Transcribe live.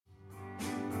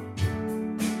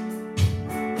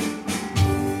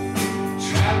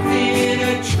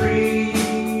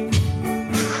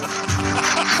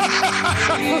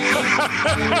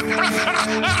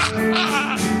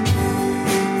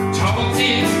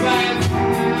Taunted by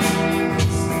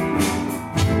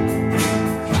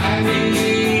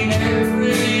climbing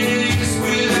Everest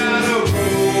without a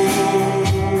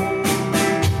rope,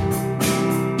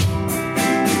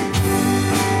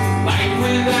 light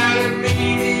without a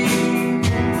meaning,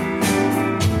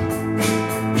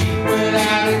 week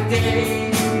without a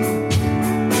day,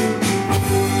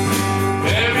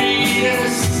 buried in a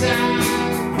sound.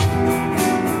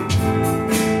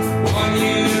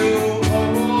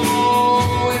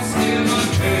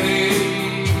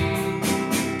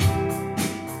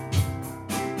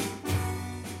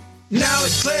 Now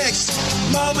it clicks,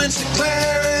 moments of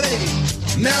clarity.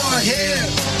 Now I hear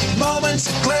moments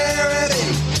of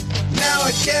clarity. Now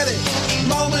I get it,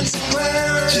 moments of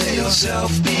clarity. To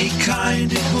yourself, be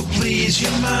kind, it will please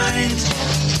your mind.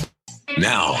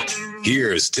 Now,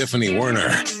 here's Tiffany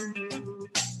Werner.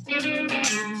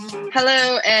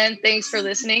 Hello, and thanks for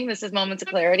listening. This is Moments of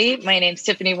Clarity. My name's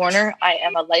Tiffany Warner. I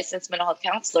am a licensed mental health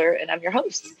counselor, and I'm your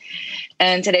host.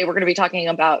 And today we're going to be talking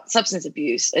about substance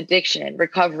abuse, addiction,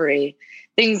 recovery,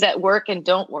 things that work and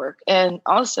don't work, and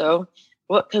also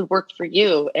what could work for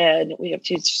you. And we have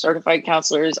two certified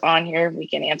counselors on here. We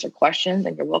can answer questions,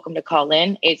 and you're welcome to call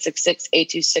in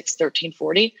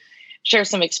 866-826-1340. Share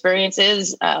some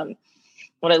experiences.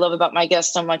 What I love about my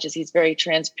guest so much is he's very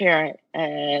transparent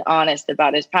and honest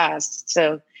about his past.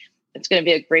 So it's going to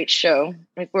be a great show.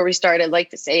 Before we start, I'd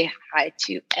like to say hi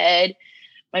to Ed,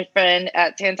 my friend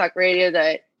at Tan Talk Radio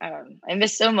that I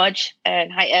miss so much.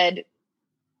 And hi, Ed.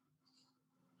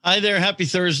 Hi there. Happy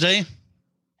Thursday.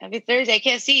 Happy Thursday. I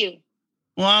can't see you.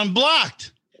 Well, I'm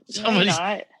blocked. Somebody's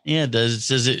not. Yeah, it does. It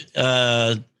says it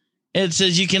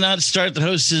says you cannot start the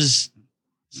host's.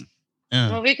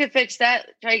 Well, we could fix that.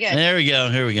 Try again. There we go.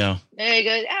 Here we go. There you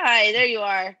go. Hi, there you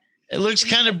are. It looks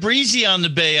kind of breezy on the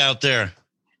bay out there.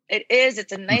 It is.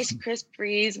 It's a nice crisp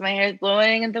breeze. My hair is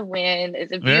blowing in the wind.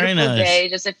 It's a beautiful nice day.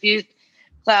 Just a few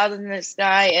clouds in the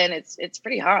sky, and it's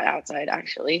pretty hot outside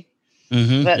actually.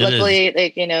 Mm-hmm, but luckily,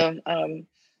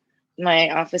 my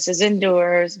office is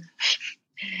indoors,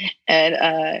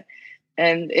 and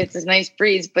it's a nice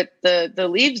breeze. But the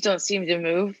leaves don't seem to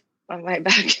move on my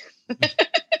back.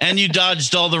 And you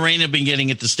dodged all the rain I've been getting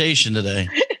at the station today.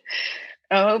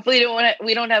 Hopefully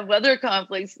we don't have weather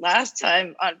conflicts. Last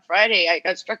time on Friday, I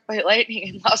got struck by lightning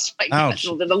and lost my guest.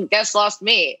 The guest lost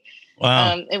me.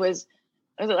 Wow. Was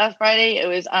it last Friday? It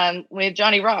was with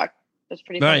Johnny Rock. It was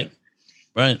pretty funny.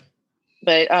 Right.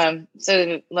 But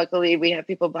so luckily we have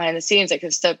people behind the scenes that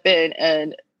could step in,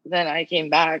 and then I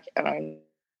came back.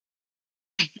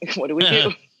 What do we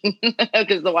do?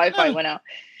 Because the Wi-Fi went out.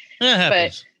 That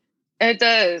happens. But it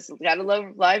does. We gotta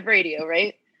love live radio,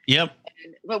 right? Yep.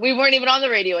 But we weren't even on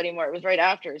the radio anymore. It was right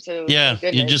after. So yeah,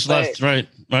 you just left. Right.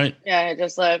 Yeah, I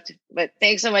just left. But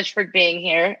thanks so much for being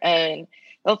here, and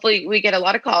hopefully we get a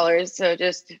lot of callers. So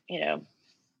just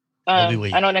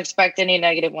I don't expect any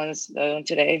negative ones though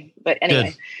today. But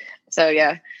anyway,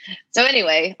 Good. So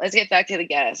anyway, let's get back to the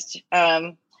guest.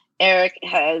 Eric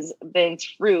has been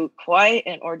through quite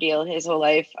an ordeal his whole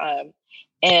life,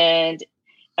 and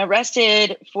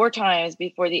arrested 4 times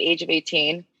before the age of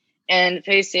 18 and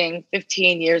facing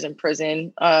 15 years in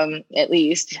prison, at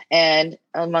least, and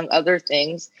among other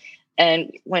things,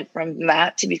 and went from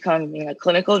that to becoming a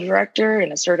clinical director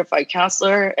and a certified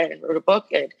counselor, and wrote a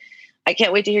book. And I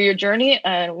can't wait to hear your journey.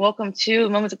 And welcome to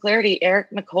Moments of Clarity,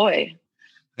 Eric McCoy.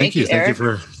 Thank you. Eric.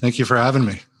 Thank you for having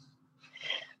me.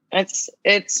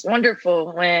 It's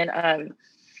wonderful when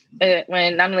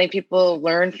not only people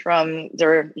learn from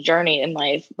their journey in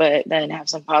life, but then have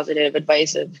some positive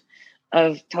advice of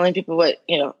telling people what,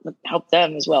 help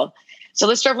them as well. So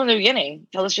let's start from the beginning.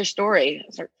 Tell us your story.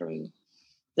 Start from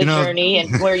the journey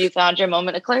and where you found your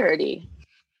moment of clarity.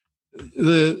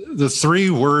 The 3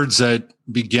 words that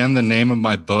begin the name of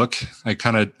my book, I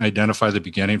kind of identify the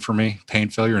beginning for me: pain,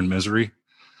 failure, and misery.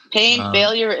 Pain,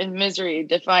 failure, and misery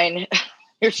define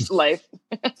your life.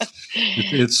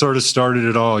 It sort of started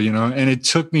it all, and it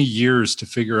took me years to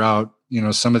figure out,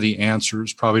 some of the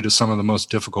answers, probably to some of the most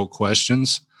difficult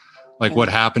questions, like what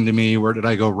happened to me, where did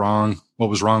I go wrong, what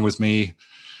was wrong with me,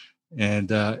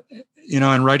 and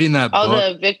and writing that all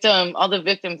book, the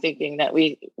victim thinking that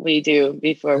we do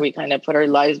before we kind of put our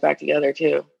lives back together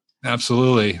too.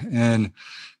 Absolutely. And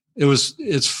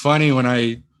it's funny, when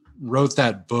I wrote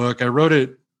that book, I wrote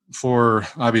it for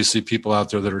obviously people out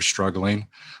there that are struggling.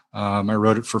 I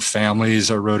wrote it for families.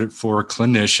 I wrote it for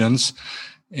clinicians.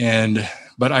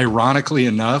 But ironically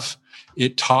enough,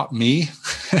 it taught me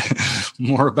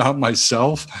more about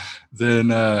myself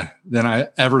than I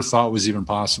ever thought was even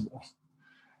possible.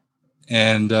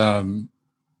 And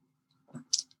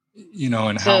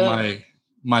and So- how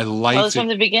my Tell life. us from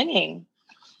the beginning.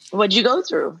 What'd you go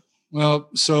through? Well,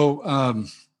 so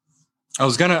I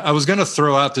was gonna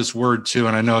throw out this word too,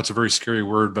 and I know it's a very scary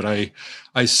word, but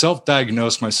I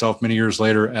self-diagnosed myself many years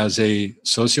later as a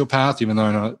sociopath, even though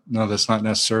I know that's not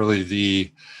necessarily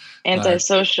the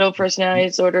Antisocial personality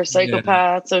disorder,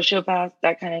 psychopath, sociopath,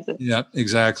 that kind of thing. Yeah,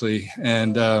 exactly.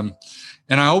 And I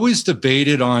always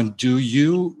debated on,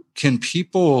 can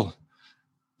people,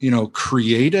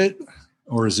 create it,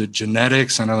 or is it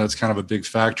genetics? I know that's kind of a big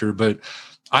factor, but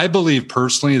I believe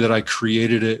personally that I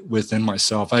created it within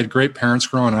myself. I had great parents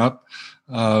growing up.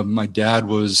 My dad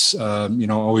was,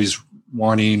 always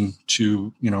wanting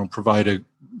to, provide a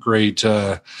great,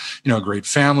 great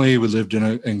family. We lived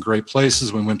in great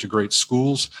places. We went to great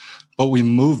schools, but we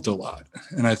moved a lot.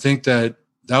 And I think that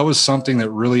was something that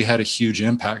really had a huge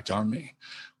impact on me.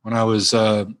 When I was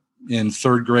in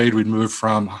third grade, we'd moved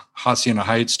from Hacienda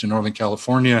Heights to Northern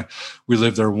California. We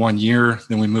lived there 1 year.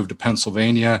 Then we moved to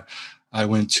Pennsylvania. I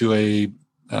went to a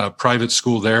private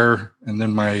school there. And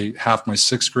then my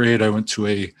sixth grade, I went to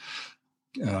a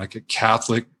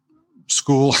Catholic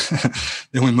school.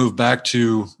 Then we moved back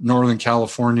to Northern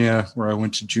California, where I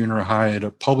went to junior high at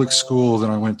a public school.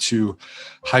 Then I went to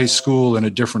high school in a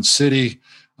different city,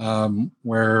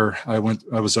 where I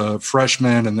was a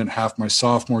freshman, and then half my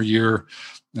sophomore year.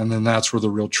 And then that's where the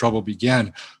real trouble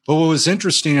began. But what was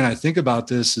interesting, and I think about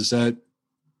this, is that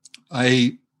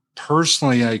I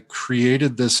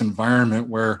created this environment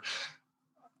where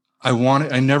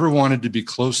I never wanted to be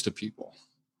close to people,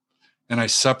 and I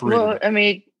separated. Well, I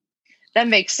mean, that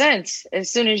makes sense. As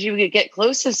soon as you could get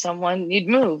close to someone, you'd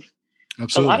move.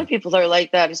 Absolutely. A lot of people are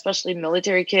like that, especially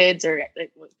military kids, or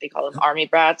what they call them, army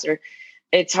brats. Or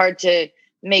it's hard to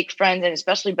make friends, and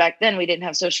especially back then, we didn't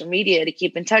have social media to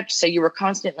keep in touch, so you were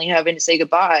constantly having to say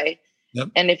goodbye. Yep.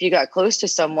 And if you got close to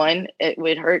someone, it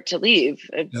would hurt to leave.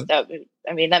 Yep.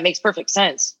 That makes perfect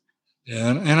sense.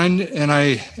 Yeah, and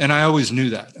I always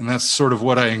knew that, and that's sort of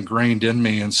what I ingrained in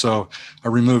me. And so I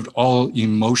removed all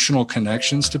emotional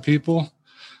connections to people.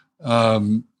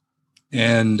 And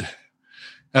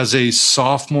as a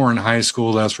sophomore in high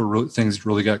school, that's where things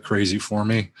really got crazy for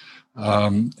me.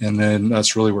 And then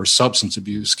that's really where substance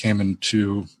abuse came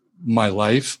into my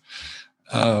life.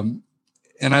 And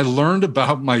I learned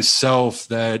about myself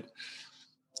that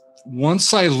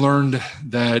once I learned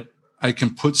that I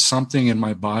can put something in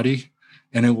my body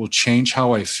and it will change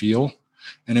how I feel,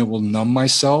 and it will numb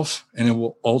myself, and it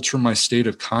will alter my state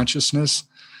of consciousness,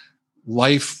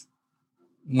 life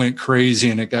went crazy,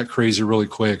 and it got crazy really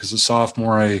quick. As a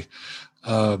sophomore,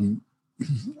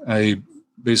 I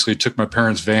basically took my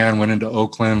parents' van, went into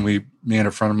Oakland. Me and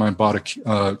a friend of mine bought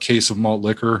a case of malt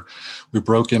liquor. We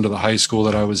broke into the high school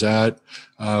that I was at.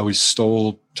 We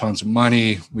stole tons of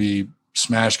money. We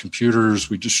smashed computers.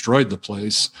 We destroyed the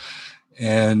place.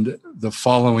 And the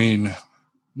following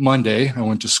Monday, I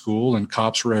went to school, and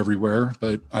cops were everywhere,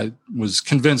 but I was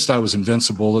convinced I was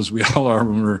invincible, as we all are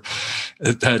when we're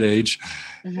at that age.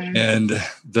 Mm-hmm. And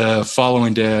the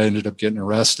following day, I ended up getting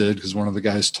arrested because one of the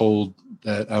guys told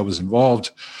that I was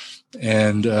involved.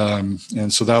 And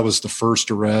so that was the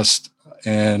first arrest.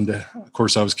 And of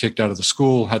course, I was kicked out of the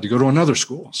school, had to go to another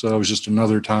school. So that was just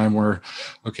another time where,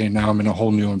 okay, now I'm in a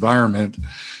whole new environment.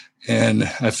 And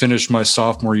I finished my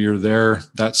sophomore year there.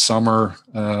 That summer,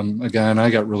 again, I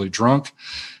got really drunk,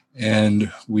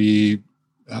 and we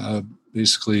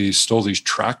basically stole these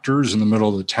tractors in the middle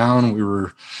of the town. We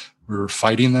were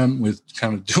fighting them, with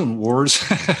kind of doing wars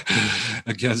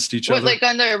against each other. Like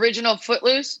on the original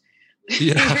Footloose?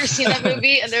 Yeah. You ever seen that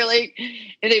movie? And they're like,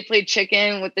 and they play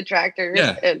chicken with the tractor.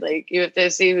 Yeah. And like, you have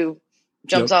to see who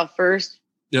jumps off first.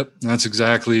 Yep, that's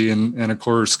exactly. And of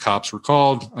course, cops were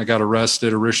called. I got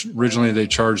arrested. Originally, they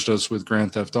charged us with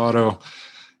Grand Theft Auto,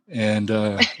 and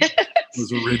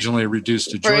was originally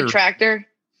reduced to for joyride. a tractor.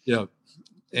 Yep.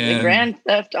 The Grand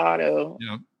Theft Auto.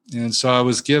 Yeah. And so I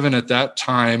was given at that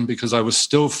time, because I was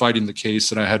still fighting the case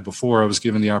that I had before, I was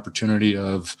given the opportunity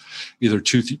of either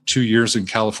 2 years in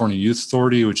California Youth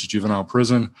Authority, which is juvenile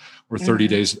prison, or 30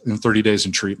 days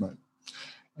in treatment.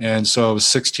 And so I was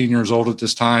 16 years old at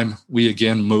this time. We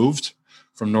again moved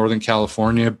from Northern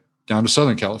California down to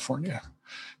Southern California.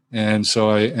 And so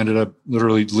I ended up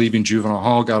literally leaving juvenile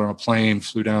hall, got on a plane,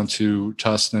 flew down to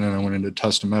Tustin, and I went into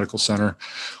Tustin Medical Center,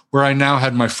 where I now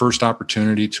had my first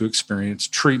opportunity to experience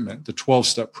treatment, the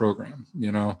 12-step program,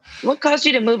 What caused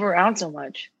you to move around so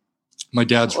much? My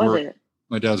dad's work. It?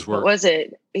 My dad's work. What was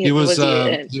it? He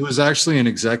was actually an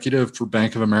executive for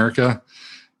Bank of America.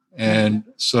 And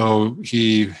so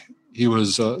he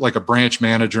was like a branch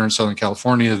manager in Southern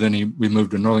California. Then we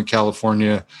moved to Northern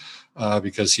California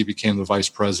because he became the vice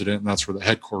president, and that's where the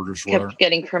headquarters were. Kept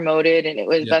getting promoted, and it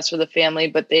was best for the family,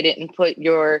 but they didn't put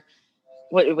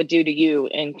what it would do to you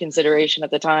in consideration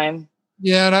at the time.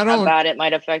 Yeah, and how bad it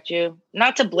might affect you.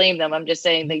 Not to blame them. I'm just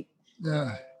saying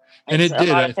and it did.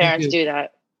 A lot of parents do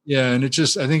that. Yeah, and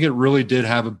I think it really did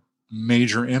have a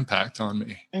major impact on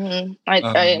me. Mm-hmm.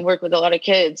 I work with a lot of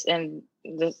kids, and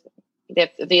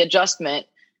the adjustment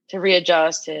to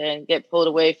readjust and get pulled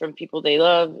away from people they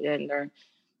love, and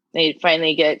they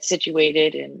finally get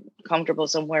situated and comfortable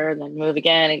somewhere, and then move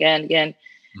again.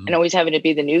 Mm-hmm. And always having to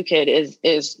be the new kid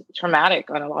is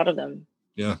traumatic on a lot of them.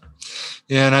 Yeah.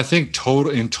 And I think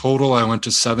in total, I went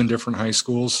to 7 different high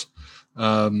schools.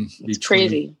 It's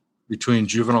crazy. Between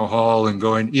juvenile hall and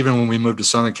even when we moved to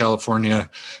Southern California,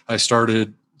 I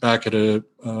started back at a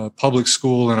public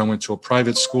school, and I went to a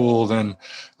private school. Then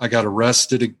I got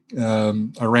arrested.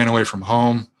 I ran away from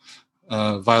home,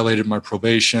 violated my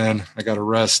probation. I got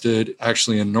arrested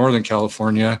actually in Northern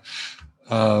California,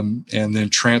 and then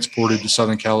transported to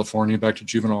Southern California back to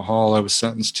juvenile hall. I was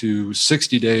sentenced to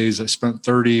 60 days. I spent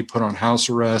 30, put on house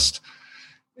arrest.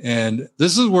 And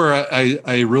this is where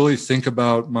I really think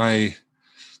about my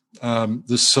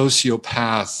the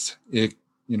sociopath,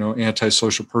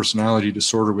 antisocial personality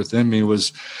disorder within me.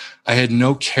 Was I had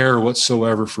no care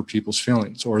whatsoever for people's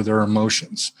feelings or their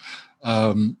emotions.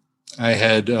 I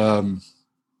had after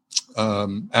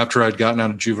I'd gotten out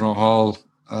of juvenile hall,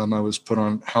 I was put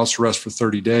on house arrest for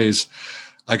 30 days.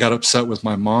 I got upset with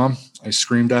my mom. I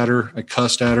screamed at her. I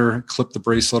cussed at her, clipped the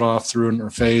bracelet off, threw it in her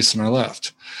face, and I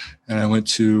left. And I went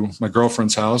to my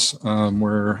girlfriend's house,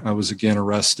 where I was again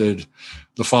arrested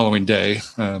the following day.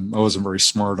 I wasn't very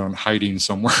smart on hiding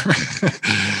somewhere.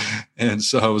 And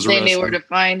so I was arrested. They knew where to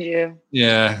find you.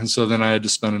 Yeah. And so then I had to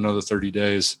spend another 30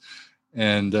 days.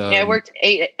 And I worked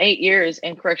 8 years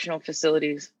in correctional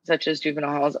facilities, such as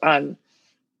juvenile halls. I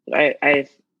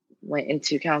went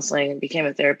into counseling and became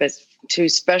a therapist to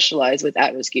specialize with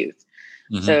at-risk youth.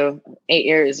 Mm-hmm. So 8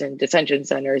 years in detention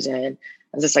centers and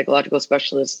as a psychological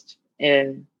specialist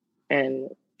in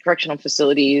correctional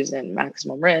facilities and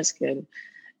maximum risk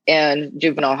and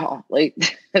juvenile hall.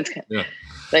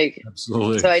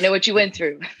 Absolutely. So I know what you went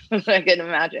through. I can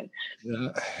imagine.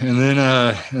 Yeah. And then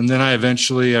I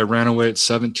ran away at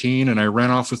 17, and I ran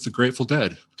off with the Grateful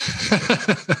Dead.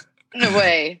 No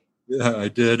way. Yeah, I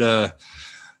did.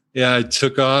 I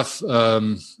took off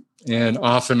and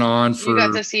off and on for. You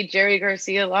got to see Jerry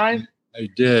Garcia live? I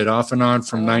did, off and on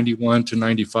from 91 to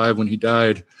 95 when he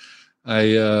died.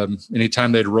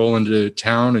 Anytime they'd roll into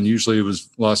town, and usually it was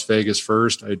Las Vegas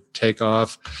first, I'd take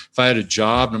off. If I had a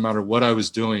job, no matter what I was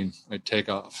doing, I'd take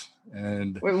off.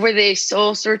 And were they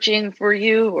soul searching for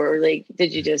you, or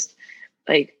did you just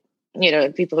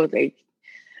people would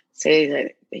say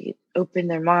that they opened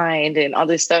their mind and all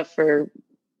this stuff for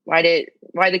why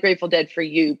the Grateful Dead for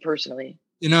you personally?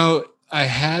 I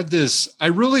had this, I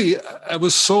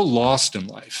was so lost in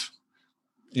life.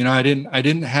 I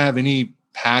didn't have any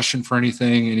passion for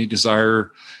anything, any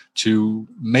desire to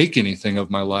make anything of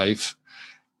my life.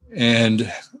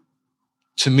 And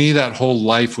to me, that whole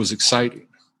life was exciting.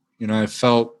 I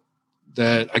felt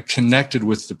that I connected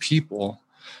with the people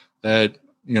that,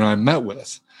 I met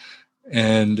with.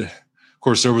 And of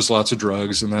course, there was lots of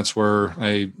drugs, and that's where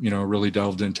I, really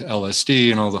delved into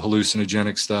LSD and all the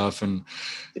hallucinogenic stuff. And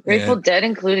the Grateful Dead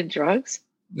included drugs?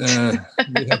 Little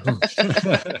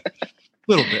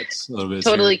bits.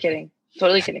 Totally kidding.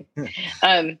 But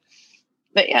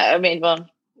yeah,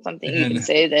 something you can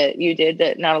say that you did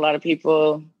that not a lot of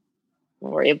people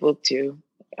were able to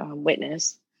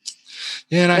witness.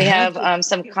 Yeah, and we have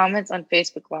some comments on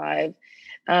Facebook Live.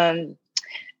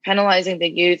 Penalizing the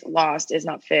youth lost is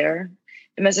not fair.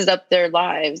 It messes up their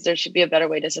lives. There should be a better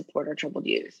way to support our troubled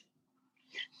youth.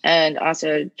 And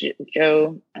also,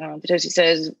 Joe Potosi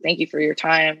says, "Thank you for your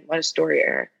time. What a story,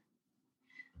 Eric.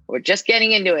 We're just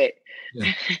getting into it."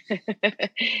 Yeah.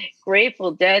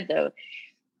 Grateful Dead, though.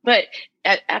 But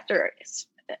after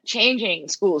changing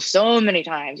schools so many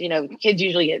times, kids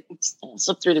usually get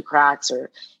slipped through the cracks,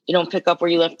 or you don't pick up where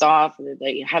you left off, or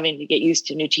you're having to get used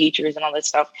to new teachers and all that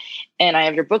stuff. And I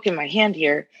have your book in my hand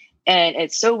here, and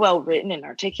it's so well written and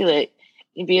articulate.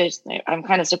 I'm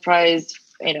kind of surprised,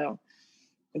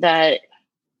 that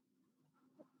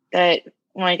well,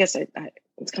 I guess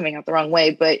it's coming out the wrong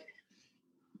way, but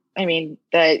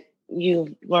that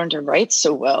you learned to write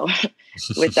so well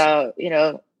without,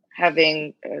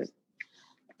 having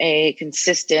a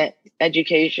consistent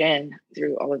education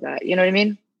through all of that. You know what I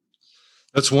mean?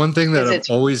 That's one thing that I've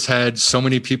always had so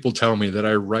many people tell me, that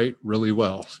I write really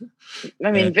well.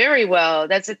 Very well.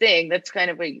 That's the thing. That's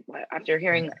kind of after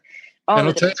hearing all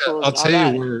of the schools. I'll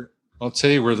tell you I'll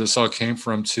tell you where this all came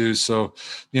from too. So,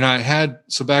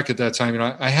 back at that time,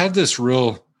 I had this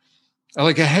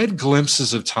I had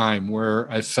glimpses of time where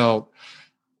I felt,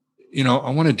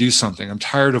 I want to do something. I'm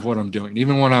tired of what I'm doing.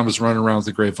 Even when I was running around with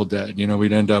the Grateful Dead,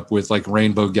 we'd end up with like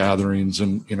rainbow gatherings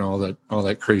and, all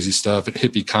that crazy stuff at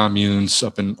hippie communes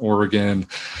up in Oregon.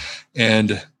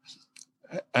 And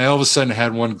I all of a sudden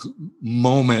had one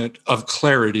moment of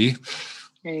clarity.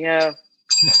 There you go.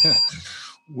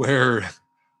 Where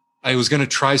I was going to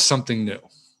try something new.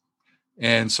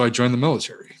 And so I joined the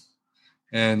military.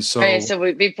 And so, okay,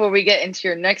 so before we get into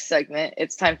your next segment,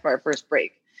 it's time for our first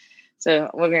break.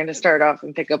 So we're going to start off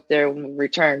and pick up there when we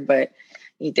return, but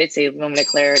you did say a moment of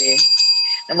clarity.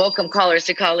 And welcome callers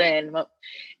to call in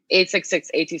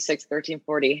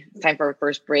 866-826-1340. It's time for our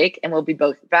first break, and we'll be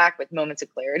both back with moments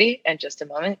of clarity in just a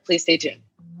moment. Please stay tuned.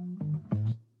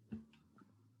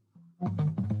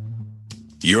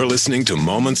 You're listening to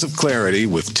Moments of Clarity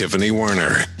with Tiffany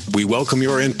Werner. We welcome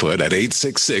your input at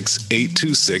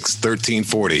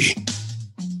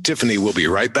 866-826-1340. Tiffany will be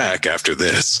right back after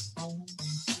this.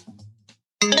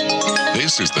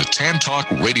 This is the Tan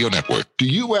Talk Radio Network. Do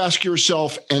you ask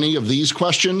yourself any of these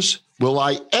questions? Will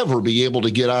I ever be able to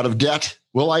get out of debt?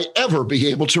 Will I ever be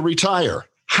able to retire?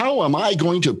 How am I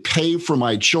going to pay for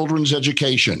my children's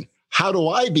education? How do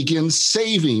I begin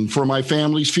saving for my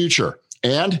family's future?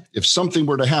 And if something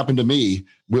were to happen to me,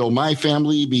 will my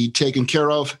family be taken care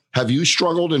of? Have you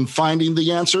struggled in finding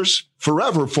the answers?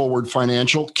 Forever Forward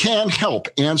Financial can help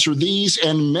answer these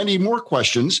and many more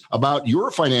questions about your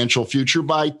financial future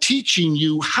by teaching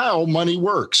you how money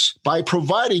works, by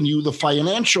providing you the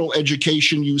financial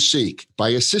education you seek, by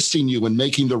assisting you in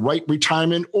making the right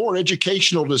retirement or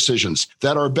educational decisions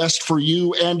that are best for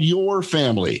you and your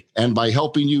family, and by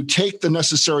helping you take the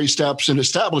necessary steps in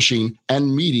establishing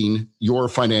and meeting your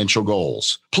financial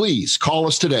goals. Please call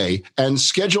us today and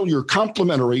schedule your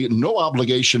complimentary,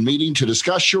 no-obligation meeting to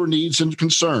discuss your needs and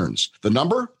concerns. The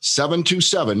number,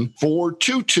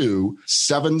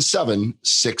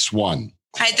 727-422-7761.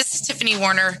 Hi, this is Tiffany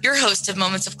Werner, your host of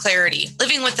Moments of Clarity.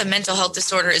 Living with a mental health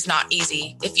disorder is not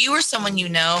easy. If you or someone you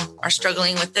know are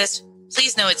struggling with this,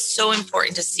 please know it's so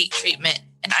important to seek treatment.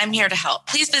 And I'm here to help.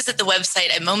 Please visit the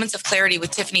website at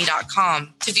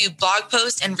momentsofclaritywithtiffany.com to view blog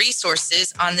posts and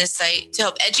resources on this site to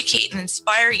help educate and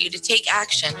inspire you to take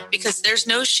action, because there's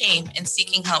no shame in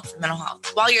seeking help for mental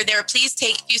health. While you're there, please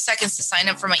take a few seconds to sign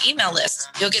up for my email list.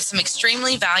 You'll get some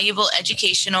extremely valuable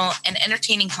educational and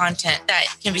entertaining content that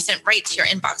can be sent right to your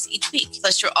inbox each week.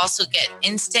 Plus, you'll also get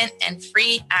instant and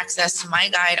free access to my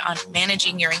guide on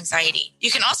managing your anxiety.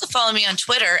 You can also follow me on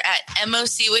Twitter at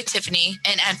MOC with Tiffany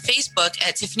and at Facebook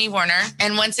at Tiffany Werner.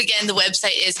 And once again, the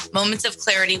website is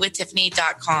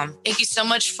momentsofclaritywithtiffany.com. Thank you so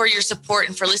much for your support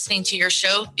and for listening to your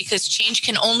show, because change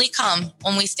can only come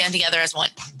when we stand together as one.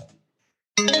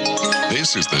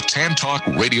 This is the Tan Talk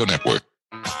Radio Network.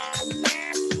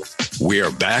 We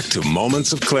are back to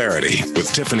Moments of Clarity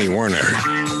with Tiffany Werner.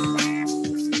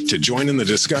 To join in the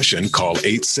discussion, call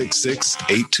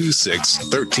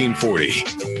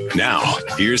 866-826-1340. Now,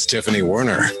 here's Tiffany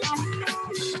Werner.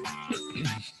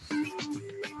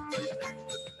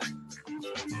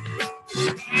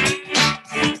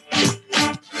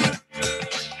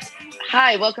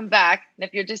 Hi, welcome back. And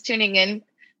if you're just tuning in,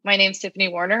 my name's Tiffany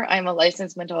Werner. I'm a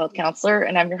licensed mental health counselor,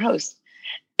 and I'm your host.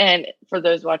 And for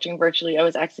those watching virtually, I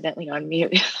was accidentally on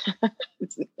mute.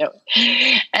 No.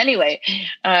 Anyway,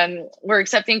 we're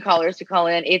accepting callers to call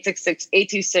in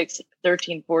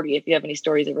 866-826-1340 if you have any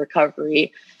stories of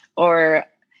recovery or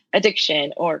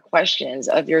addiction or questions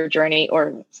of your journey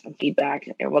or some feedback.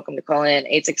 You're welcome to call in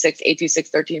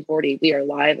 866-826-1340. We are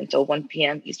live until 1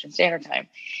 p.m. Eastern Standard Time.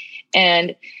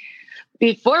 And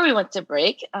before we went to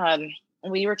break,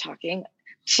 we were talking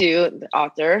to the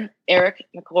author, Eric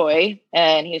McCoy,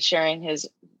 and he's sharing his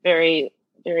very,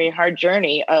 very hard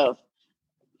journey of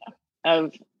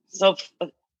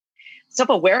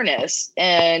self-awareness.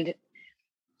 And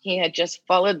he had just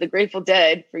followed the Grateful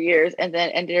Dead for years and then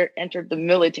entered the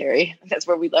military. That's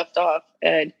where we left off.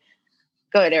 And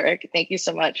go ahead, Eric. Thank you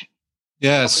so much.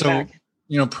 Yeah. So,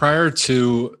 prior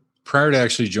to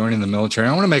actually joining the military,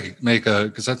 I want to make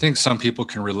because I think some people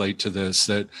can relate to this,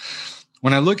 that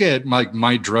when I look at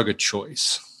my drug of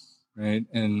choice, right,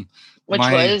 and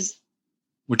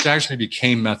which actually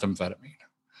became methamphetamine.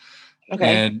 Okay.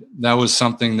 And that was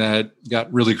something that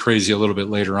got really crazy a little bit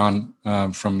later on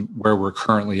from where we're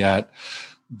currently at.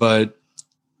 But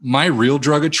my real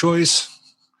drug of choice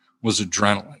was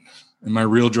adrenaline, and my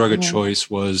real drug of choice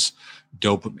was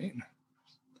dopamine.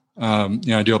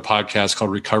 I do a podcast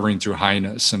called Recovering Through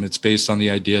Highness, and it's based on the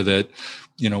idea that,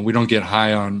 we don't get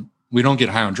high on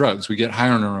drugs. We get high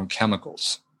on our own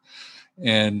chemicals.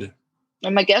 And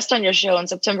I'm a guest on your show on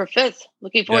September 5th.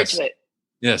 Looking forward to it.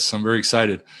 Yes, I'm very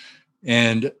excited.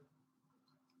 And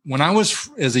when I was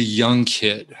as a young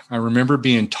kid, I remember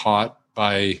being taught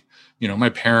by, my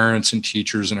parents and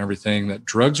teachers and everything that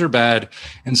drugs are bad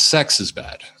and sex is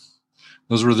bad.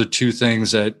 Those were the two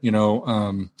things that,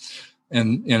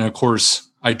 and of course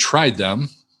I tried them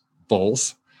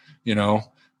both,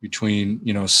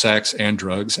 between, sex and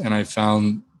drugs, and I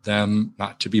found them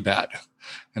not to be bad.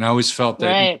 And I always felt that.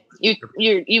 Right.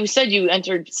 You said you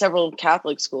entered several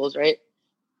Catholic schools, right?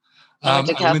 I went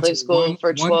to Catholic school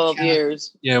for 12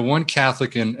 years. Yeah, one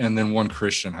Catholic and then one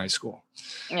Christian high school.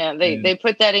 Yeah, they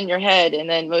put that in your head, and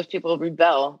then most people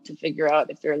rebel to figure out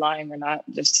if they're lying or not.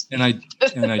 And I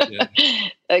did.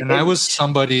 And I was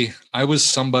somebody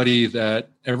that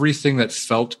everything that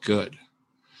felt good,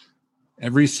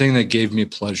 everything that gave me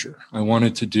pleasure, I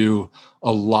wanted to do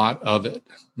a lot of it.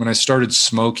 When I started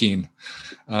smoking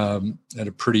at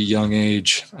a pretty young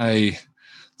age,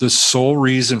 the sole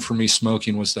reason for me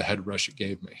smoking was the head rush it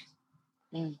gave me.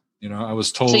 I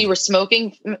was told. So you were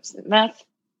smoking meth?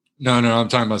 No, I'm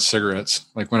talking about cigarettes.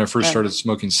 Like when I first started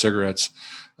smoking cigarettes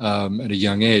at a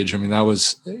young age. I mean, that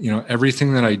was,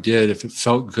 everything that I did, if it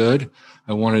felt good,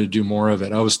 I wanted to do more of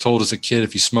it. I was told as a kid,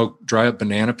 if you smoke dry up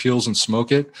banana peels and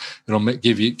smoke it, it'll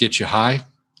get you high.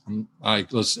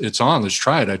 It's on. Let's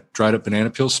try it. I dried up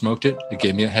banana peels, smoked it. It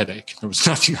gave me a headache. There was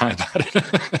nothing high about it.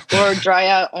 Or dry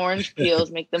out orange peels,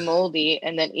 make them moldy,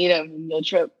 and then eat them and go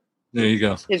trip. There you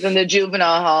go. Because in the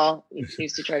juvenile hall, we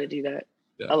used to try to do that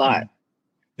a lot.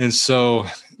 And so,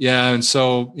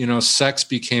 sex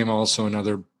became also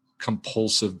another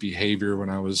compulsive behavior when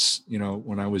I was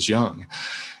young.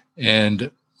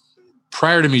 And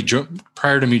prior to me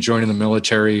joining the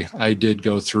military, I did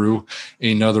go through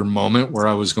another moment where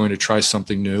I was going to try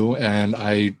something new, and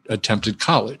I attempted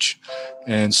college.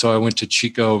 And so I went to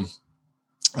Chico.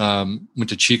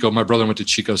 My brother went to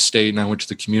Chico State, and I went to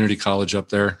the community college up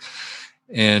there.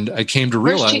 And I came to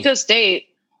realize. Where's Chico State?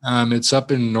 It's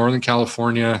up in Northern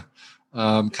California,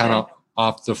 kind of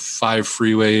off the 5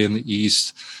 freeway in the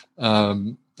east,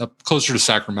 up closer to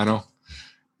Sacramento.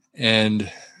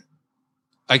 And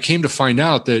I came to find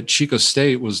out that Chico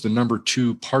State was the number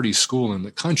 2 party school in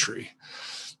the country.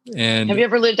 And have you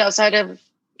ever lived outside of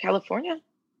California?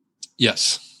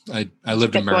 Yes. I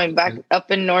lived in Maryland. Going back up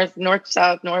in north,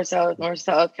 south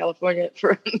California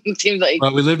for it seems like.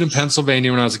 Well, we lived in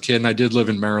Pennsylvania when I was a kid, and I did live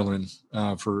in Maryland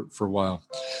for a while.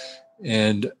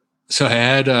 And so I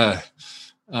had at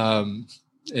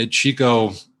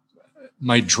Chico,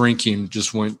 my drinking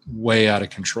just went way out of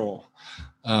control.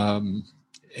 And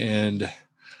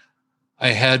I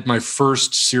had my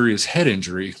first serious head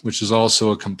injury, which is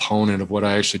also a component of what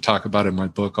I actually talk about in my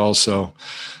book also,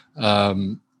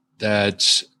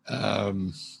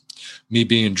 me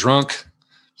being drunk,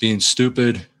 being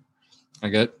stupid, I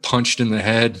got punched in the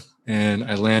head and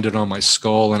I landed on my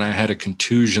skull, and I had a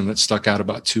contusion that stuck out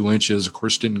about 2 inches. Of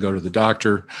course, didn't go to the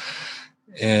doctor.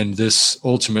 And this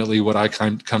ultimately, what I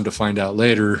come to find out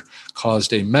later,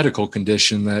 caused a medical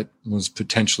condition that was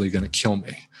potentially going to kill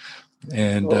me.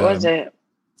 And what was it?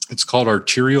 It's called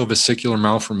arteriovesicular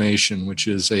malformation, which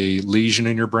is a lesion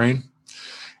in your brain.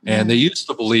 And they used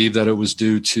to believe that it was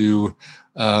due to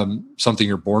something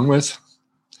you're born with,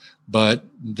 but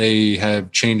they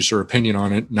have changed their opinion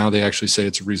on it. Now they actually say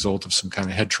it's a result of some kind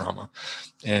of head trauma.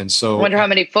 And so I wonder how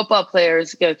many football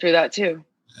players go through that too.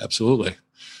 Absolutely.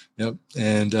 Yep.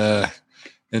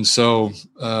 And so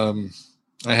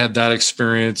I had that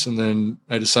experience, and then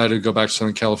I decided to go back to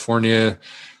Southern California.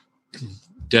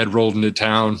 Dad rolled into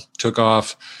town, took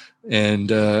off. And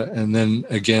then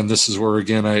again, this is where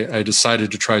I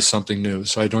decided to try something new.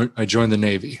 So I joined the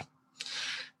Navy,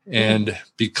 and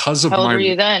because of how old were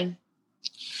you then?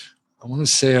 I want to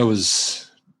say I was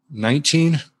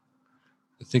 19,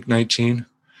 I think 19.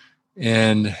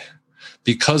 And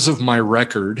because of my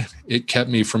record, it kept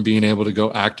me from being able to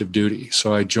go active duty.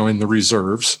 So I joined the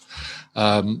reserves,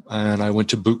 and I went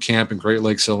to boot camp in Great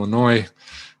Lakes, Illinois.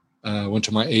 Went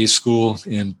to my A school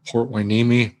in Port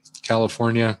Hueneme,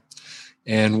 California.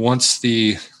 And once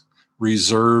the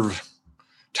reserve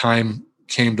time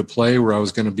came to play where I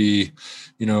was going to be,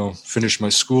 finish my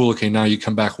school. Okay, now you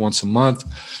come back once a month.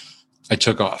 I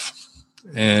took off,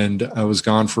 and I was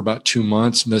gone for about 2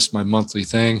 months, missed my monthly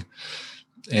thing.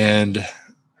 And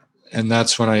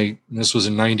that's when this was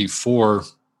in 94.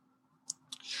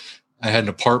 I had an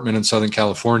apartment in Southern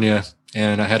California,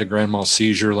 and I had a grand mal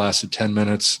seizure, lasted 10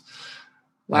 minutes.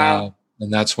 Wow.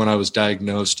 And that's when I was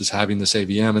diagnosed as having this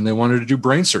AVM, and they wanted to do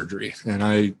brain surgery. And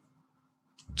I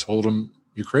told them,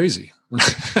 "You're crazy.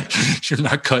 You're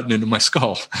not cutting into my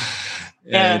skull."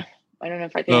 Yeah. I don't know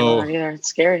if I can handle that either. It's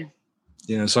scary.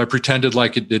 So I pretended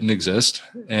like it didn't exist,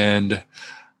 and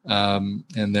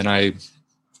then I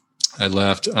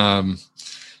left. In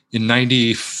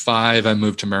 95, I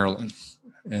moved to Maryland,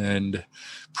 and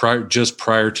prior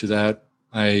to that,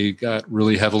 I got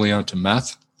really heavily onto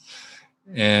meth,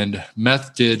 and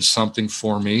meth did something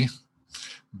for me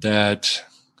that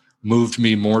moved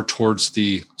me more towards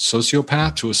the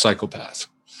sociopath to a psychopath.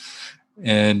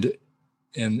 And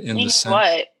in the sense,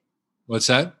 what? What's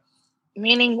that?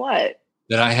 Meaning what?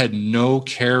 That I had no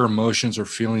care, emotions, or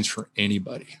feelings for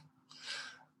anybody.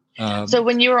 So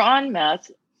when you were on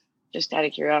meth, just out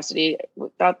of curiosity,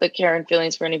 without the care and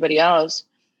feelings for anybody else,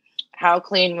 how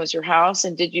clean was your house?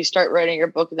 And did you start writing your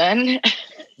book then?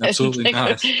 Absolutely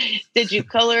not. Did you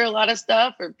color a lot of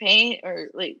stuff or paint or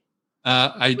like?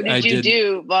 What did you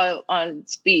do while on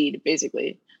speed,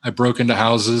 basically? I broke into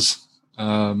houses.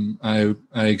 I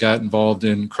got involved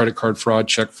in credit card fraud,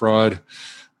 check fraud.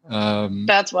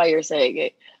 That's why you're saying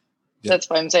it. Yeah. That's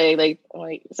why I'm saying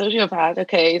like sociopath.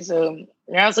 Okay, so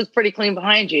your house looks pretty clean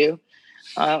behind you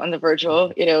on the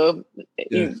virtual.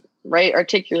 You write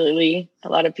articulately. A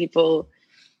lot of people,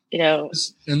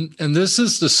 And this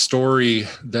is the story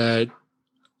that.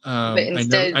 But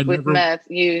instead, with meth,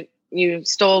 you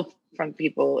stole from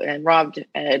people and robbed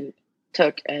and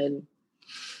took. And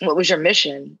what was your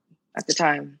mission at the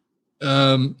time?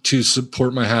 To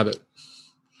support my habit.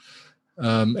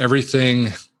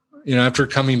 Everything, after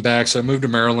coming back, so I moved to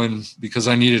Maryland because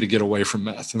I needed to get away from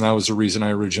meth. And that was the reason I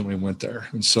originally went there.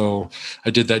 And so I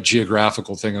did that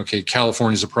geographical thing. Okay,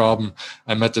 California's a problem.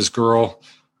 I met this girl,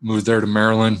 moved there to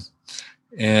Maryland,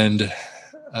 and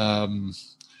they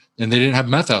didn't have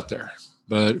meth out there.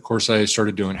 But of course, I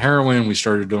started doing heroin. We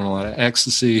started doing a lot of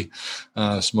ecstasy,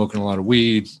 smoking a lot of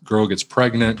weed. Girl gets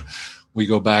pregnant. We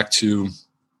go back to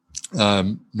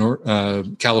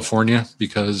California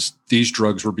because these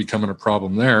drugs were becoming a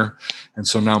problem there. And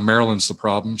so now Maryland's the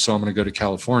problem. So I'm going to go to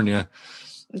California.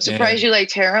 I'm surprised you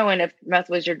liked heroin if meth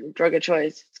was your drug of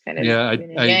choice. It's kind of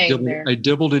I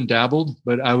dibbled and dabbled,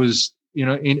 but I was,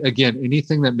 again,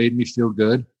 anything that made me feel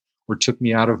good or took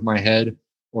me out of my head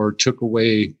or took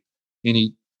away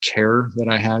any care that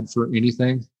I had for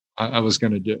anything, I was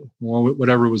going to do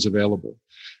whatever was available.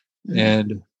 Mm-hmm.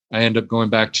 And I end up going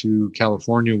back to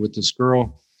California with this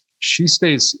girl. She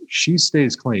stays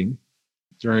clean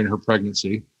during her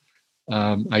pregnancy.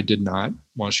 I did not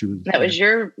while she was. That was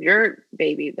your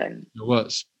baby then. It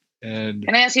was. And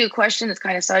can I ask you a question that's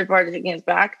kind of sidebar to take us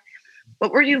back?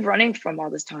 What were you running from all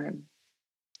this time?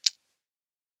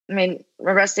 I mean,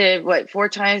 arrested 4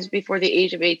 times before the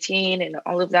age of 18 and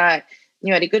all of that.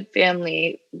 You had a good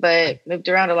family, but moved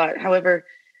around a lot. However,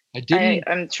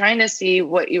 I'm trying to see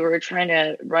what you were trying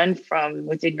to run from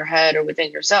within your head or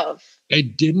within yourself. I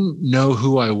didn't know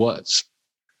who I was.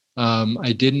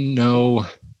 I didn't know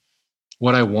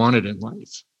what I wanted in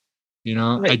life.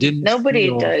 I didn't. Nobody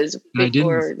does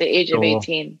before the age of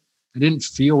 18. I didn't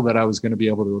feel that I was going to be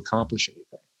able to accomplish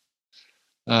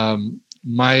anything.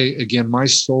 My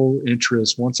sole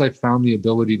interest, once I found the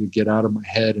ability to get out of my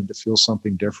head and to feel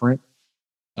something different,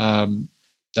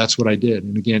 that's what I did.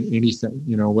 And again, anything,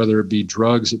 whether it be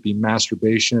drugs, it be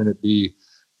masturbation, it be,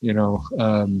 were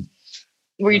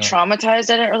you traumatized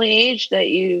at an early age that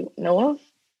you know of?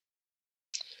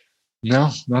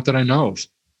 No, not that I know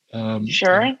of.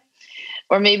 Sure.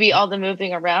 Or maybe all the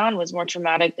moving around was more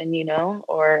traumatic than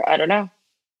or I don't know.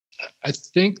 I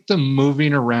think the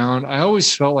moving around, I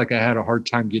always felt like I had a hard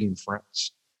time getting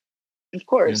friends. Of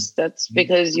course. Yeah. That's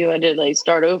because you had to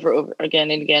start over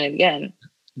again and again and again.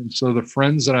 And so the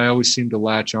friends that I always seemed to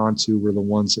latch onto were the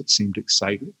ones that seemed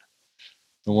exciting.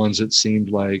 The ones that seemed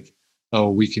like, oh,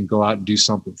 we can go out and do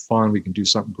something fun. We can do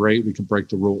something great. We can break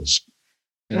the rules.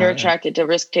 You're attracted to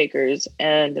risk takers.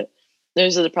 And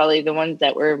those are probably the ones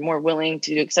that were more willing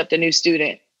to accept a new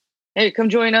student. Hey, come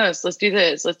join us. Let's do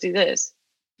this. Let's do this.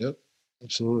 Yep,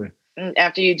 absolutely. And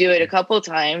after you do it a couple of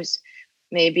times,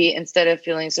 maybe instead of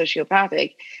feeling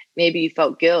sociopathic, maybe you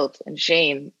felt guilt and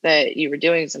shame that you were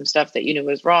doing some stuff that you knew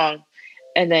was wrong.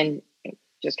 And then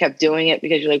just kept doing it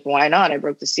because you're like, why not? I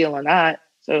broke the seal on that.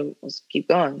 So let's keep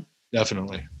going.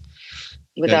 Definitely.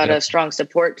 Without a strong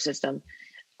support system.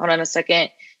 Hold on a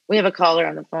second. We have a caller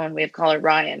on the phone. We have caller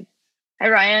Ryan. Hi,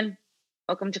 Ryan.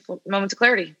 Welcome to Moments of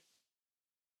Clarity.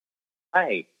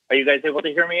 Hi. Are you guys able to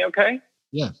hear me okay?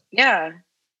 Yeah. Yeah.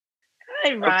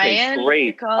 Hi, Ryan. Okay, great.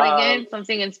 You're calling in.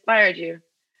 Something inspired you.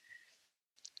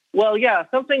 Well, yeah,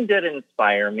 something did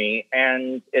inspire me.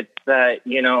 And it's that,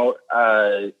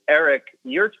 Eric,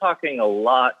 you're talking a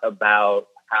lot about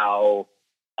how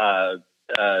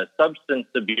substance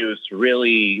abuse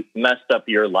really messed up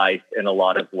your life in a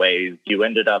lot of ways. You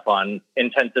ended up on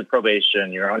intensive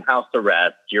probation, you're on house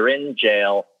arrest, you're in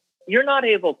jail. You're not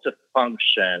able to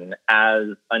function as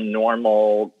a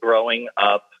normal, growing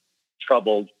up,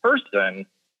 troubled person.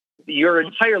 Your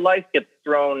entire life gets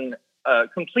thrown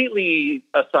completely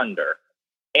asunder.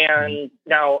 And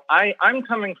now I'm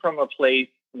coming from a place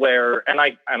where, and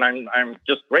I'm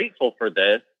just grateful for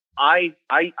this. I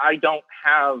don't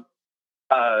have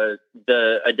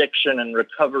the addiction and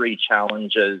recovery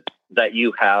challenges that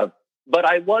you have, but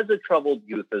I was a troubled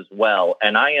youth as well.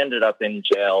 And I ended up in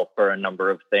jail for a number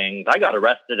of things. I got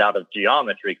arrested out of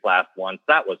geometry class once.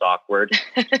 That was awkward.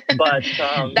 But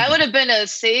that would have been a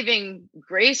saving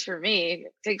grace for me.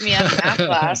 Take me out of math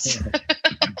class.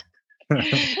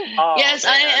 Yes,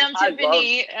 man, I am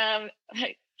Tiffany.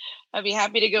 I'd be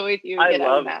happy to go with you. I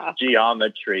love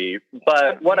geometry.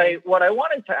 But what I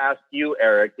wanted to ask you,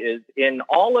 Eric, is in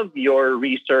all of your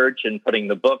research and putting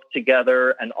the book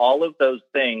together and all of those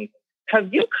things,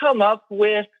 have you come up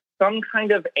with some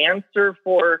kind of answer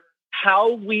for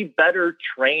how we better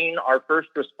train our first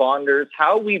responders,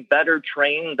 how we better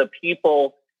train the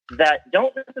people that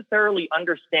don't necessarily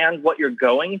understand what you're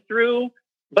going through,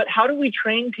 but how do we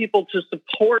train people to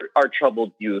support our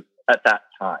troubled youth at that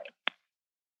time?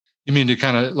 You mean to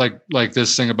kind of like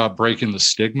this thing about breaking the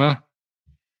stigma?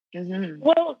 Mm-hmm.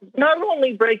 Well, not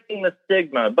only breaking the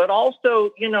stigma, but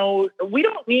also, we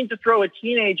don't need to throw a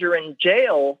teenager in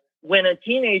jail when a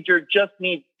teenager just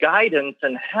needs guidance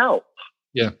and help.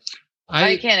 Yeah.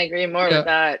 I can't agree more with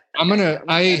that.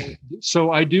 I've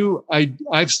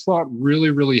thought really,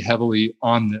 really heavily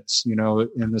on this,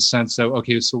 in the sense that,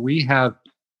 okay, so we have,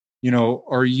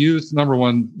 our youth, number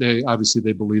one, they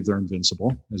believe they're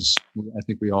invincible, as I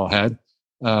think we all had.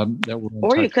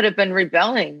 Or you could have been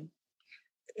rebelling.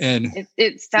 And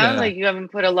it sounds like you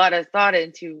haven't put a lot of thought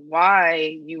into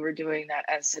why you were doing that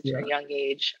at such a young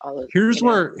age. Here's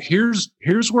where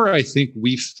I think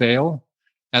we fail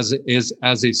as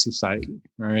a society,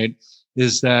 right?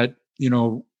 Is that,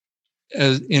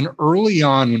 as in early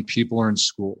on when people are in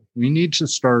school, we need to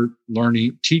start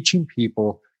teaching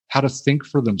people how to think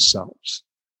for themselves,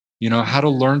 how to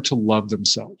learn to love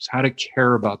themselves, how to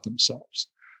care about themselves.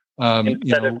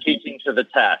 Instead of teaching to the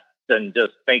test and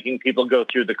just making people go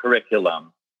through the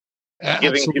curriculum,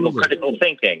 giving people critical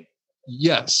thinking.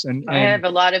 Yes. And I have a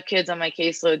lot of kids on my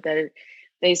caseload that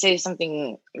they say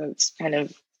something that's kind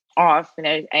of off. And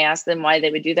I ask them why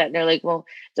they would do that. And they're like, well,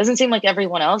 it doesn't seem like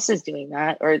everyone else is doing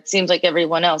that. Or it seems like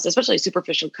everyone else, especially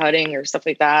superficial cutting or stuff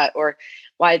like that, or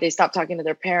why they stop talking to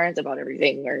their parents about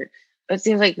everything. Or it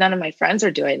seems like none of my friends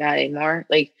are doing that anymore.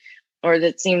 Or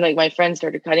it seemed like my friends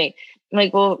started cutting. I'm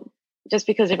like, well, just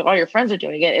because if all your friends are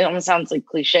doing it, it almost sounds like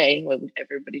cliche. Would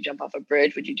everybody jump off a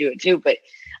bridge? Would you do it too? But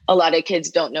a lot of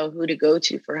kids don't know who to go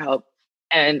to for help.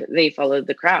 And they follow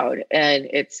the crowd, and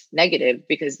it's negative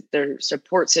because their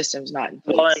support system's not in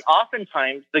place. Well, and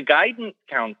oftentimes the guidance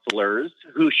counselors,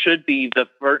 who should be the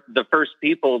first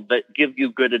people that give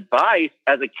you good advice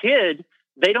as a kid,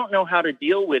 they don't know how to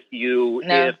deal with you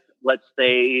if, let's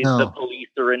say, the police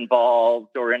are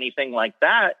involved or anything like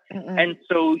that. Mm-mm. And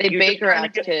so they you Baker just kind of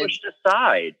Act get kids. pushed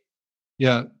aside.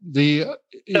 Yeah.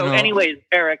 Anyways,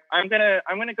 Eric, I'm gonna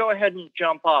go ahead and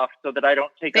jump off so that I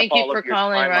don't take up all of your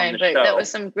time Ryan, on the show. That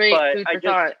was some great food for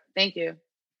thought. Thank you.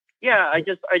 Yeah, I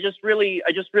just really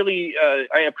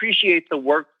I appreciate the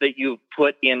work that you've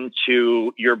put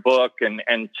into your book and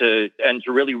to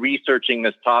really researching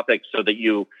this topic so that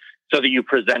you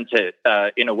present it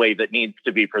in a way that needs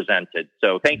to be presented.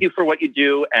 So thank you for what you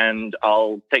do, and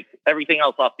I'll take everything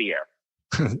else off the air.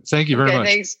 Thank you very much.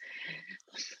 Thanks.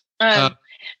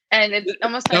 And it's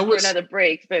almost time for another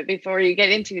break, but before you get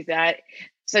into that,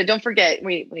 so don't forget,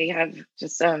 we have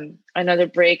just another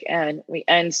break, and we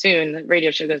end soon. The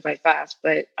radio show goes by fast,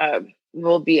 but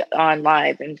we'll be on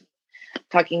live and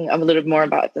talking a little more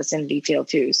about this in detail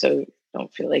too. So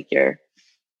don't feel like you're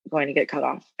going to get cut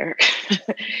off, Eric.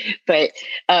 But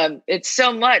it's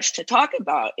so much to talk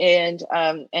about, and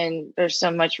there's so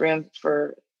much room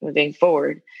for moving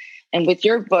forward. And with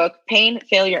your book, Pain,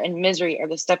 Failure, and Misery Are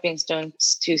the Stepping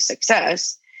Stones to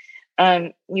Success,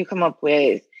 you come up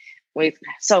with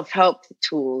self-help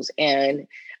tools and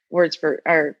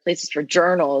places for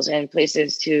journals and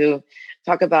places to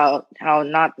talk about how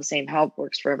not the same help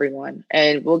works for everyone.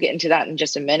 And we'll get into that in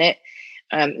just a minute.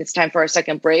 It's time for our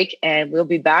second break, and we'll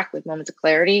be back with Moments of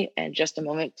Clarity in just a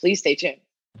moment. Please stay tuned.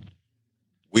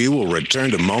 We will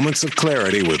return to Moments of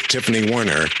Clarity with Tiffany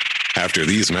Warner after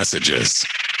these messages.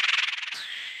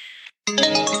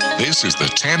 This is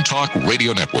the Tan Talk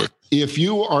Radio Network. If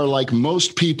you are like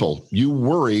most people, you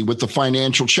worry with the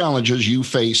financial challenges you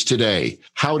face today.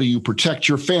 How do you protect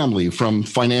your family from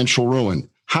financial ruin?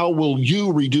 How will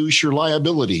you reduce your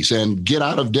liabilities and get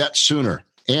out of debt sooner?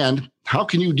 And how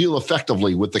can you deal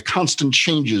effectively with the constant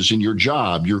changes in your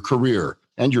job, your career,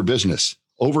 and your business?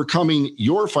 Overcoming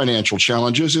your financial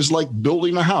challenges is like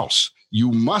building a house.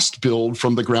 You must build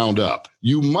from the ground up.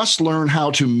 You must learn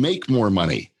how to make more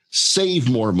money, save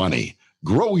more money,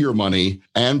 grow your money,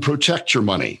 and protect your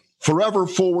money. Forever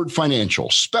Forward Financial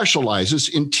specializes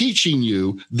in teaching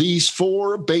you these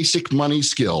 4 basic money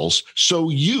skills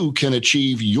so you can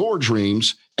achieve your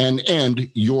dreams and end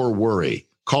your worry.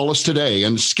 Call us today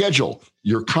and schedule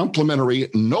your complimentary,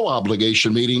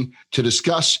 no-obligation meeting to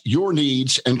discuss your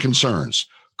needs and concerns.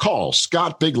 Call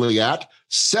Scott Bigley at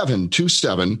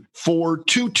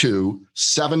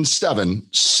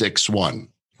 727-422-7761.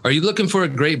 Are you looking for a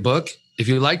great book? If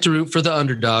you like to root for the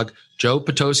underdog, Joe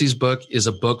Potosi's book is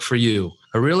a book for you.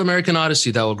 A real American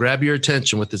Odyssey that will grab your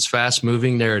attention with its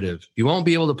fast-moving narrative. You won't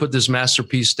be able to put this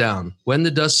masterpiece down. When the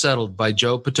Dust Settled by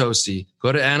Joe Potosi.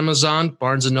 Go to Amazon,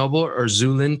 Barnes & Noble, or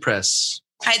Zulin Press.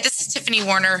 Hi, this is Tiffany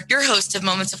Warner, your host of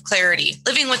Moments of Clarity.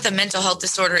 Living with a mental health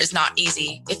disorder is not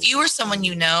easy. If you or someone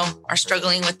you know are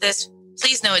struggling with this,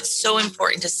 please know it's so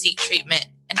important to seek treatment.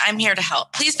 And I'm here to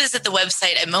help. Please visit the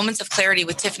website at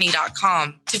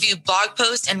momentsofclaritywithtiffany.com to view blog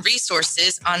posts and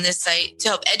resources on this site to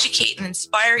help educate and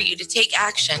inspire you to take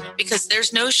action, because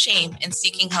there's no shame in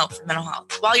seeking help for mental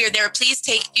health. While you're there, please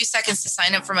take a few seconds to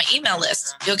sign up for my email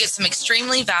list. You'll get some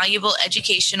extremely valuable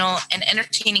educational and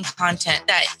entertaining content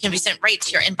that can be sent right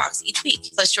to your inbox each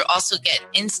week. Plus, you'll also get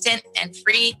instant and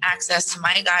free access to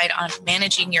my guide on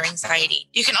managing your anxiety.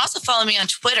 You can also follow me on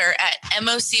Twitter at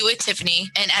MOC with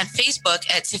Tiffany and at Facebook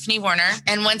at Tiffany Warner.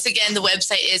 And once again, the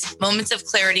website is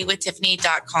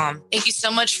momentsofclaritywithtiffany.com. Thank you so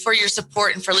much for your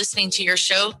support and for listening to your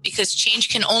show, because change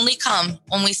can only come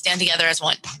when we stand together as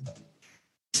one.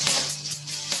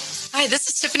 Hi, this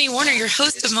is Tiffany Warner, your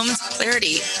host of Moments of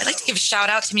Clarity. I'd like to give a shout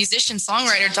out to musician,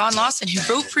 songwriter Don Lawson, who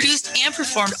wrote, produced, and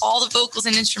performed all the vocals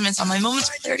and instruments on my Moments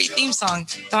of Clarity theme song.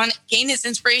 Don gained his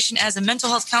inspiration as a mental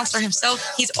health counselor himself.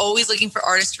 He's always looking for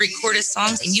artists to record his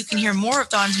songs, and you can hear more of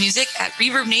Don's music at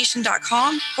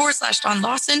reverbnation.com/Don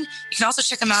Lawson. You can also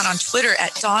check him out on Twitter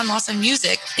at Don Lawson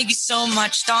Music. Thank you so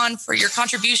much, Don, for your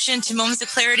contribution to Moments of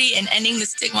Clarity and ending the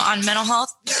stigma on mental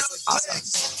health. It's awesome.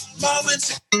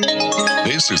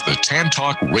 This is the Tan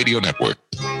Talk Radio Network.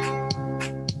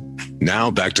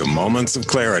 Now back to Moments of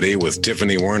Clarity with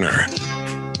Tiffany Warner,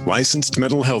 licensed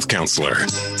mental health counselor.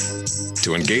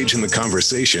 To engage in the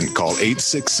conversation, call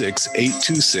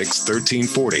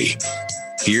 866-826-1340.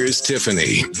 Here's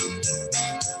Tiffany.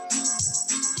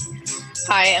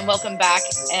 Hi, and welcome back.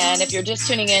 And if you're just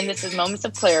tuning in, this is Moments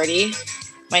of Clarity.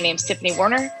 My name's Tiffany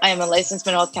Warner. I am a licensed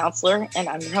mental health counselor, and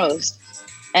I'm your host.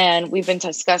 And we've been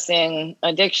discussing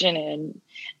addiction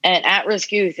and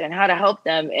at-risk youth and how to help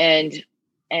them, and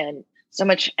so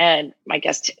much. And my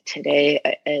guest today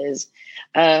is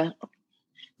a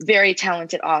very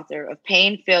talented author of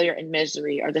Pain, Failure, and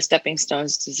Misery Are the Stepping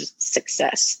Stones to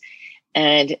Success.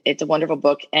 And it's a wonderful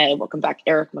book. And welcome back,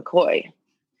 Eric McCoy.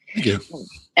 Thank you.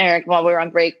 Eric, while we were on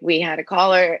break, we had a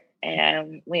caller,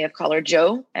 and we have caller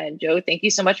Joe. And Joe, thank you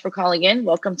so much for calling in.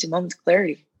 Welcome to Moments of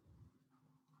Clarity.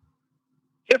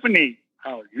 Tiffany,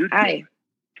 how are you doing? Hi.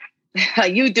 How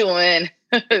you doing?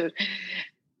 Hey,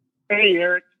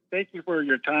 Eric. Thank you for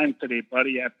your time today,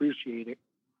 buddy. I appreciate it.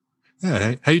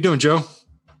 Yeah, how you doing, Joe?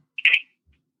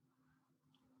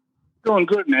 Doing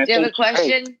good, man. Do you have a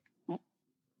question? Hey,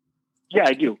 yeah,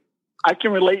 I do. I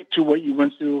can relate to what you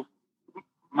went through.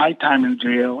 My time in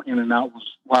jail, in and out, was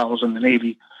while I was in the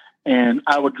Navy, and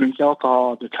I would drink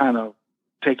alcohol to kind of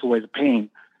take away the pain.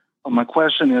 My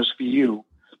question is for you.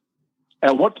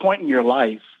 At what point in your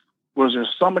life was there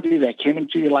somebody that came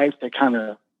into your life that kind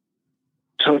of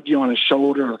took you on the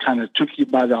shoulder or kind of took you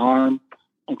by the arm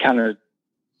and kind of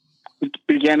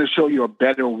began to show you a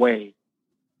better way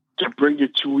to bring you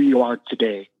to where you are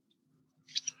today?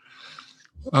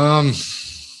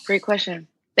 Great question.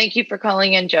 Thank you for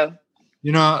calling in, Joe.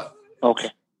 You know,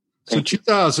 okay. So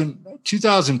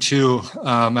 2002,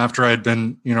 after I had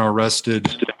been,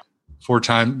 arrested 4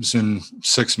 times in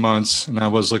 6 months, and I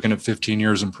was looking at 15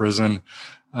 years in prison.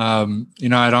 I'd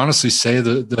honestly say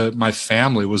that my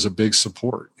family was a big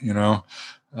support,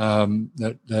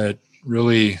 that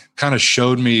really kind of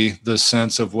showed me the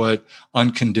sense of what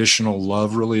unconditional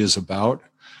love really is about,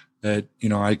 that,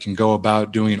 I can go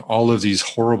about doing all of these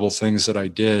horrible things that I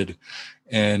did.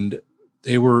 And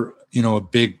they were, a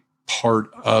big part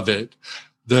of it.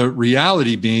 The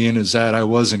reality being is that I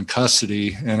was in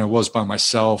custody and I was by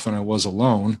myself and I was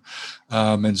alone.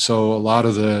 And so a lot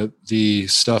of the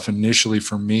stuff initially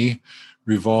for me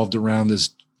revolved around this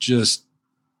just,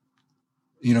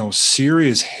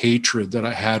 serious hatred that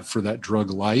I had for that drug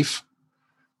life.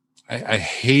 I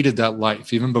hated that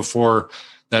life even before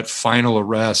that final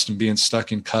arrest and being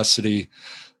stuck in custody.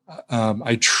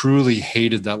 I truly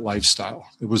hated that lifestyle.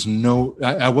 It was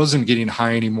I wasn't getting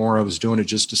high anymore. I was doing it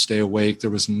just to stay awake. There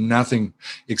was nothing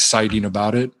exciting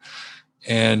about it.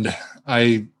 And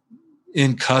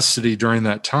in custody during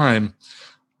that time,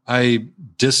 I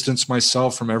distanced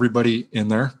myself from everybody in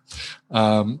there.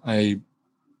 I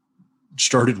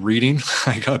started reading.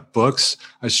 I got books.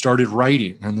 I started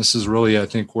writing. And this is really, I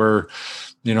think, where,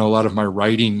 a lot of my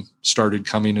writing started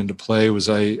coming into play. Was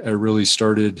I really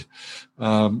started,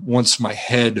 once my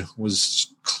head was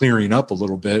clearing up a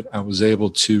little bit, I was able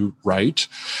to write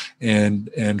and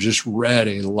just read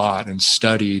a lot and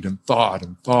studied and thought.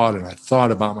 And I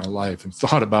thought about my life and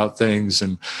thought about things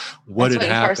and what had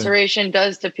happened. Incarceration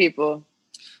does to people.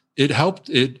 It helped.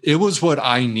 It was what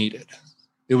I needed.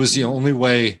 It was the only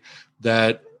way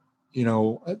that,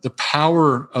 the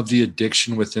power of the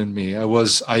addiction within me. I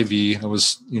was IV. I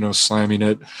was, slamming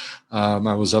it. I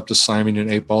was up to slamming an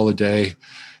 8-ball a day.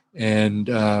 And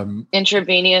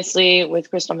intravenously with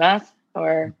crystal meth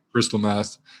or crystal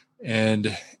meth.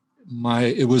 And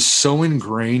it was so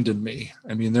ingrained in me.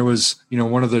 I mean, there was,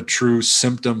 one of the true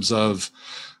symptoms of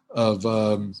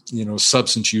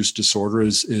substance use disorder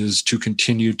is to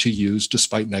continue to use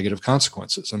despite negative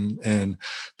consequences. And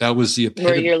that was the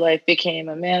epitome. Where your life became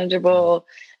unmanageable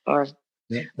or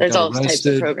there's all types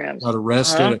of programs. Got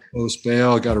arrested, I post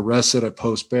bail. I got arrested, I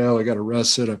post bail. I got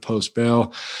arrested, I post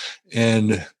bail,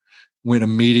 and went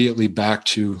immediately back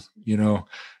to,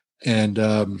 and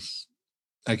I mean,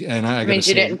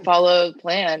 you didn't follow the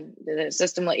plan. The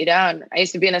system let you down. I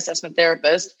used to be an assessment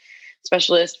therapist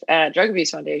specialist at Drug Abuse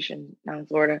Foundation down in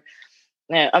Florida,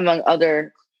 among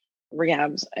other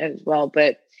rehabs as well.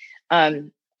 But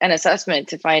an assessment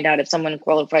to find out if someone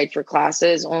qualified for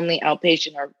classes, only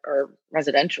outpatient or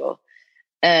residential,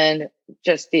 and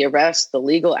just the arrest, the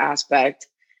legal aspect,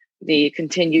 the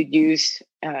continued use.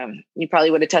 You probably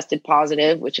would have tested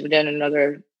positive, which would have been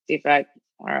another defect.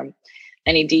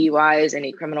 Any DUIs,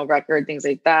 any criminal record, things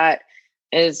like that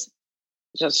is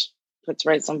just puts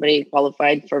somebody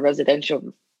qualified for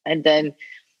residential, and then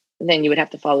you would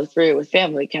have to follow through with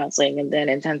family counseling, and then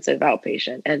intensive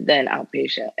outpatient, and then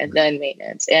outpatient, and then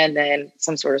maintenance, and then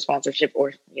some sort of sponsorship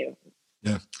or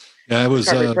I was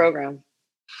program.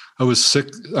 I was sick.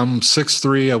 I'm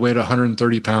 6'3". I weighed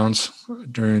 130 pounds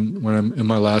when I'm in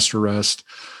my last arrest.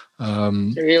 So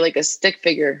you're like a stick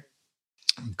figure.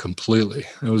 Completely.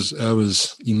 I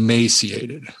was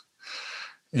emaciated,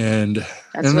 and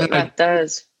what that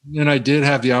does. And I did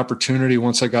have the opportunity.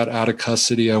 Once I got out of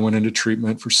custody, I went into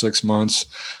treatment for 6 months.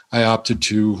 I opted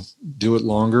to do it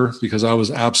longer because I was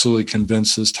absolutely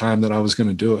convinced this time that I was going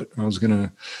to do it. I was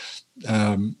going to,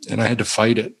 and I had to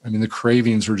fight it. I mean, the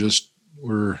cravings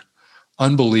were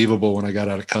unbelievable when I got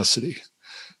out of custody.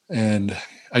 And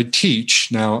I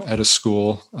teach now at a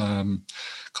school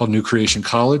called New Creation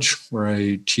College, where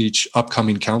I teach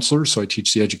upcoming counselors. So I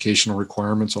teach the educational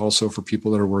requirements also for people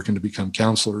that are working to become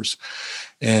counselors.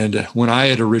 And when I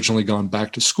had originally gone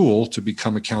back to school to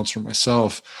become a counselor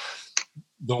myself,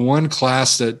 the one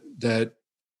class that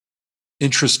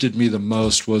interested me the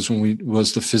most was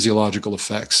the physiological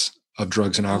effects of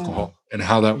drugs and alcohol and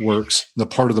how that works, the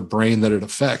part of the brain that it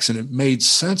affects. And it made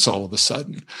sense all of a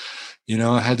sudden.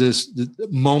 I had this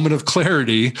moment of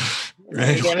clarity.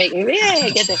 Right? I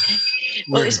get that.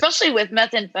 Well, especially with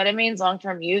methamphetamines,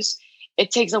 long-term use,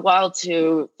 it takes a while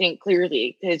to think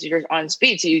clearly because you're on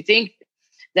speed. So you think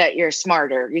that you're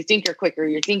smarter, you think you're quicker,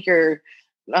 you think you're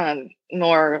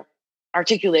more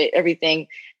articulate, everything.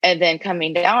 And then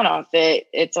coming down off it,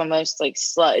 it's almost like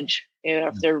sludge. You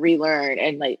have to relearn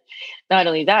and not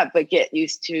only that, but get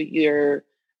used to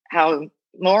how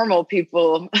normal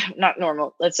people, not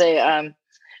normal, let's say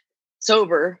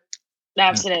sober,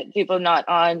 abstinent people not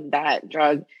on that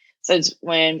drug. So it's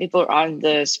when people are on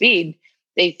the speed,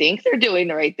 they think they're doing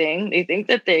the right thing. They think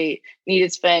that they need to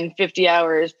spend 50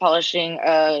 hours polishing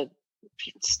a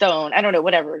stone. I don't know,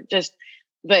 whatever.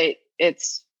 But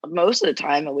it's most of the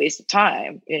time a waste of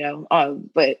time,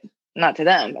 but not to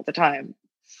them at the time.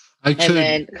 And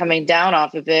then coming down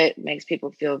off of it makes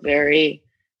people feel very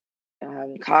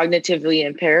cognitively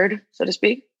impaired, so to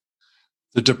speak.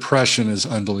 The depression is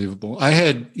unbelievable. I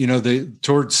had,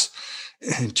 towards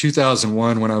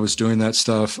 2001 when I was doing that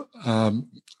stuff,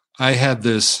 I had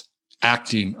this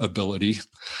acting ability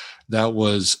that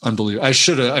was unbelievable. I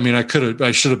should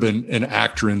have been an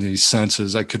actor in these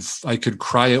senses. I could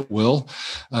cry at will.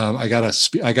 I got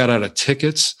out of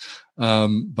tickets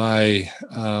by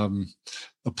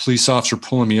a police officer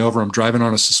pulling me over. I'm driving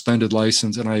on a suspended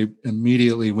license, and I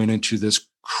immediately went into this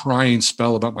crying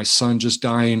spell about my son just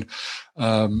dying.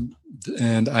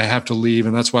 And I have to leave.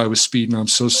 And that's why I was speeding. I'm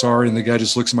so sorry. And the guy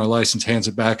just looks at my license, hands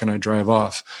it back, and I drive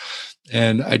off.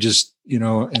 And I just,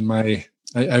 I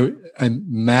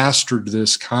mastered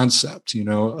this concept,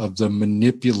 of the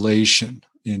manipulation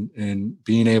in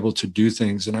being able to do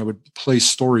things. And I would play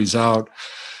stories out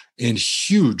in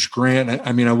huge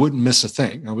I wouldn't miss a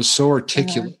thing. I was so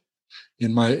articulate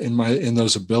in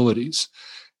those abilities.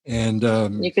 And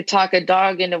you could talk a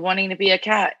dog into wanting to be a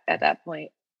cat at that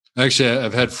point. Actually,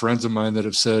 I've had friends of mine that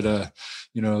have said,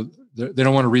 they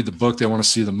don't want to read the book; they want to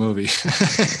see the movie.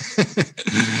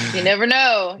 You never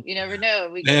know.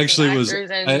 We I actually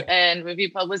and review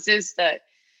publicists that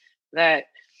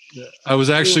I was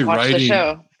actually writing. The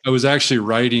show. I was actually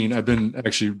writing. I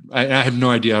have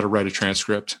no idea how to write a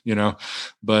transcript,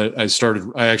 but I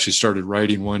actually started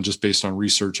writing one just based on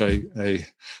research. So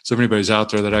if anybody's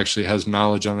out there that actually has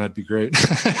knowledge on that, it'd be great.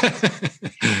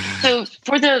 So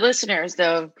for the listeners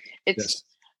though, it's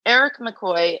Eric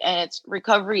McCoy and it's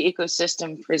Recovery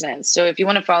Ecosystem Presents. So if you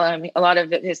want to follow him, a lot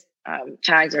of his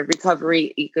tags are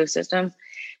recovery ecosystems.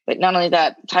 But not only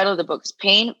that, the title of the book is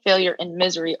Pain, Failure, and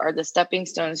Misery Are the Stepping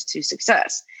Stones to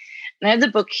Success. And I have the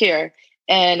book here.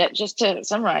 And just to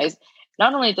summarize,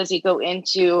 not only does he go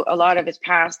into a lot of his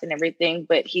past and everything,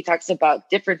 but he talks about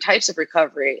different types of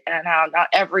recovery and how not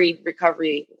every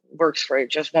recovery works for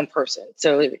just one person.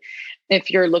 So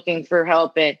if you're looking for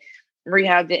help and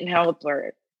rehab didn't help,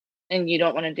 and you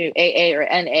don't want to do AA or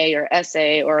NA or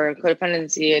SA or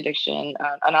codependency addiction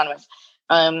anonymous,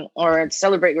 or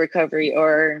celebrate recovery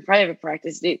or private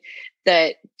practice,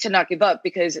 that to not give up,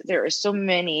 because there are so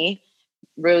many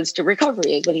roads to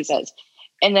recovery is what he says.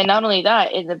 And then not only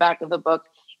that, in the back of the book,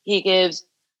 he gives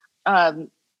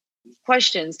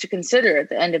questions to consider at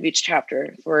the end of each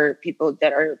chapter for people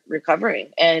that are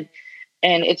recovering. And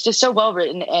it's just so well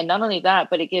written. And not only that,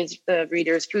 but it gives the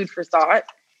readers food for thought.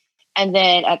 And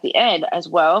then at the end as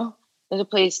well, there's a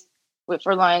place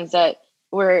for lines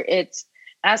where it's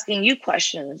asking you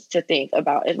questions to think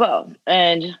about as well.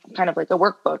 And kind of like a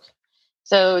workbook.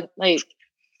 So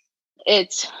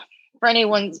it's for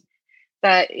anyone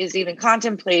that is even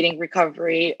contemplating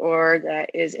recovery or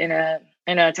that is in a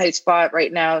tight spot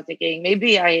right now thinking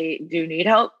maybe I do need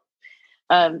help.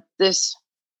 This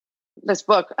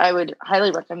book I would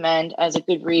highly recommend as a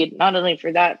good read, not only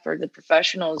for that, for the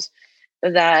professionals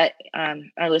that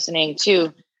are listening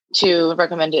to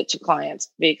recommend it to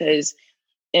clients, because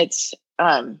it's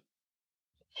I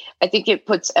think it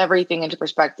puts everything into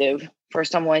perspective for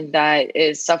someone that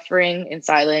is suffering in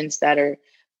silence, that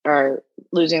are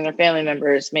losing their family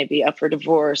members, maybe up for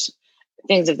divorce,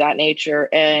 things of that nature,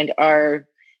 and are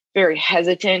very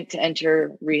hesitant to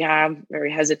enter rehab,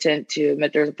 very hesitant to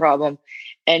admit there's a problem,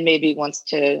 and maybe wants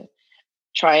to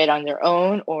try it on their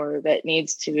own, or that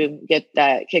needs to get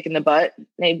that kick in the butt,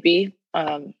 maybe,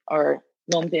 or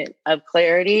moment of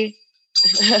clarity.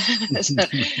 So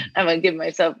I'm going to give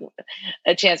myself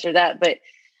a chance for that. But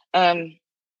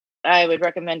I would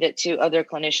recommend it to other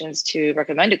clinicians to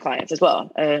recommend to clients as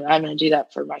well. And I'm going to do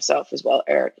that for myself as well,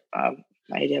 Eric. I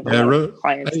do have a lot of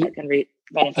clients that can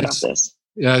benefit off this.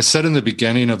 Yeah, I said in the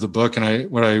beginning of the book,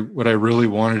 and what I really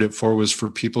wanted it for was for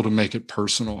people to make it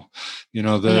personal.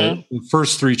 The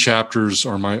first 3 chapters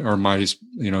are my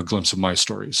glimpse of my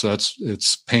story. So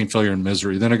it's pain, failure, and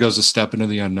misery. Then it goes a step into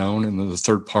the unknown, and then the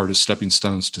third part is stepping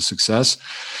stones to success.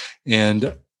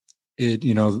 And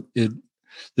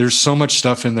there's so much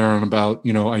stuff in there on about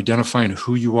identifying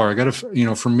who you are. I got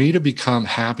to for me to become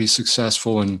happy,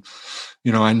 successful, and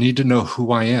I need to know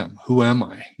who I am. Who am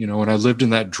I? When I lived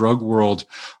in that drug world,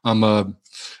 I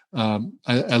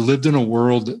lived in a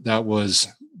world that was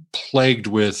plagued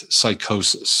with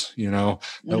psychosis, that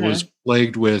was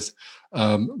plagued with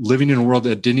living in a world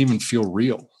that didn't even feel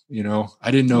real.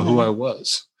 I didn't know who I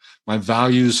was. My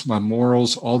values, my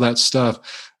morals, all that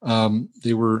stuff,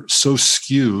 they were so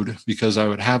skewed because I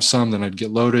would have some, then I'd get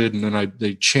loaded, and then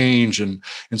they'd change. And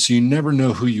so you never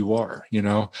know who you are,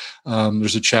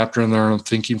 There's a chapter in there on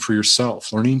thinking for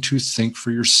yourself, learning to think for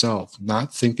yourself,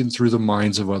 not thinking through the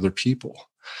minds of other people.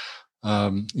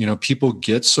 People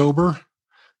get sober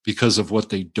because of what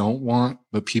they don't want,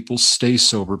 but people stay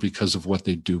sober because of what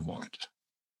they do want.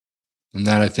 And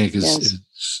that I think is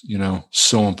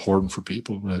so important for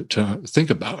people to think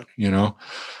about,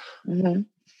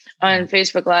 On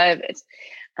Facebook Live, it's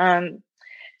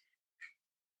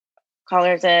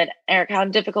caller said, Eric, how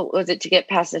difficult was it to get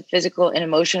past the physical and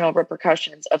emotional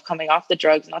repercussions of coming off the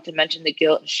drugs, not to mention the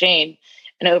guilt and shame,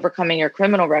 and overcoming your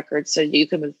criminal record so you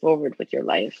could move forward with your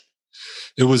life?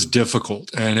 It was difficult,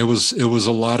 and it was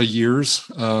a lot of years.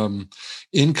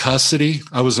 In custody,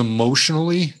 I was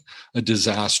emotionally a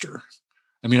disaster.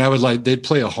 I mean, they'd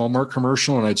play a Hallmark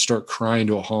commercial and I'd start crying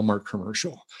to a Hallmark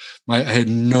commercial. I had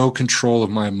no control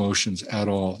of my emotions at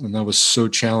all. And that was so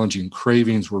challenging.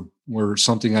 Cravings were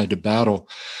something I had to battle.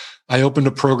 I opened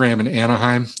a program in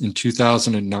Anaheim in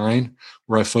 2009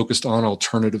 where I focused on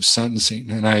alternative sentencing.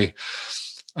 And I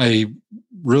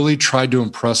really tried to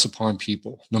impress upon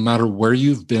people, no matter where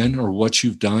you've been or what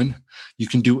you've done, you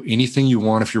can do anything you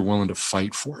want if you're willing to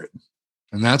fight for it.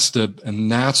 And that's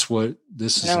what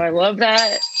this is. No, I love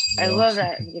that. I love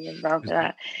that. About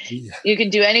that. You can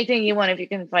do anything you want if you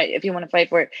want to fight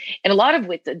for it. And a lot of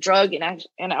with the drug and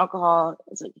alcohol,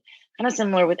 it's like kind of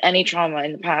similar with any trauma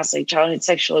in the past, like childhood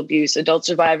sexual abuse, adult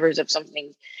survivors of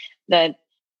something, that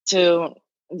to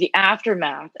the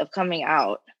aftermath of coming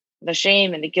out, the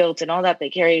shame and the guilt and all that they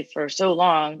carried for so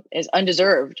long is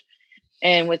undeserved.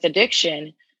 And with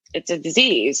addiction, it's a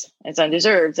disease. It's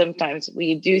undeserved. Sometimes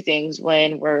we do things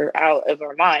when we're out of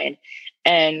our mind.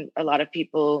 And a lot of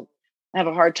people have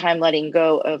a hard time letting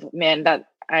go of, man, that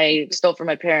I stole from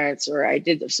my parents, or I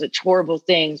did such horrible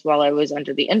things while I was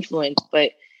under the influence.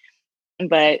 But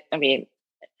I mean,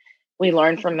 we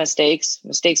learn from mistakes.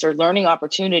 Mistakes are learning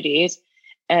opportunities.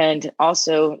 And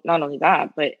also not only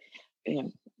that, but you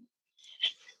know,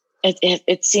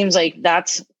 it seems like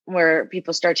that's where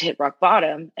people start to hit rock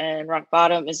bottom, and rock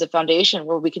bottom is the foundation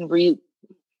where we can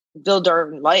rebuild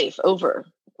our life where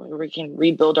we can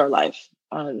rebuild our life.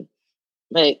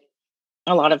 But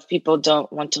a lot of people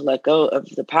don't want to let go of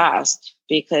the past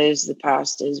because the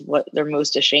past is what they're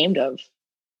most ashamed of.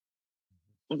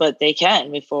 But they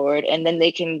can move forward, and then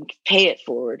they can pay it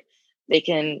forward. They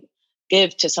can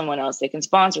give to someone else. They can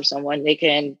sponsor someone. They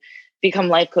can become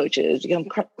life coaches, become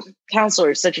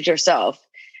counselors such as yourself,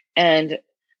 and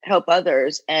help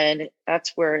others. And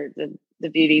that's where the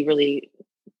beauty really,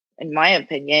 in my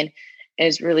opinion,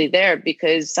 is really there,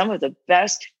 because some of the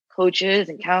best coaches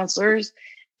and counselors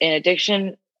in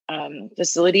addiction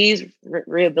facilities,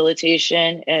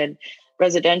 rehabilitation and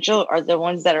residential are the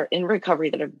ones that are in recovery,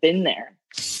 that have been there,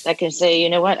 that can say, you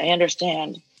know what, I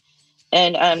understand.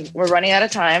 And we're running out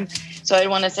of time. So I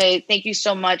want to say thank you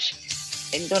so much.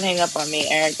 And don't hang up on me,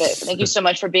 Eric, but thank you so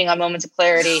much for being on Moments of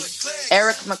Clarity.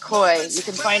 Eric McCoy. You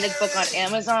can find his book on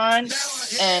Amazon,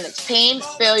 and it's Pain,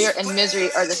 Failure, and Misery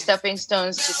Are the Stepping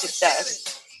Stones to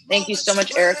Success. Thank you so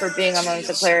much, Eric, for being on Moments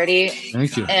of Clarity.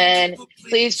 Thank you. And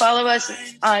please follow us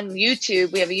on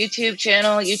YouTube. We have a YouTube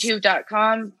channel,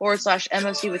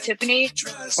 youtube.com/MOC with Tiffany.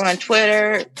 We're on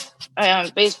Twitter,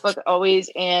 on Facebook always,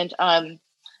 and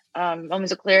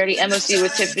Moments of Clarity,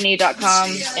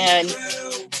 MOCwithtiffany.com. And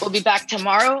we'll be back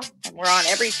tomorrow. We're on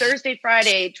every Thursday,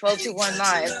 Friday, 12 to 1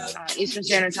 live, Eastern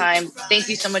Standard Time. Thank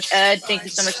you so much, Ed. Thank you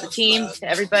so much to the team, to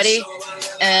everybody.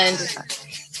 And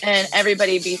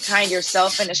everybody, be kind to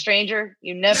yourself and a stranger.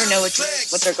 You never know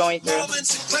what they're going through.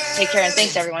 Take care, and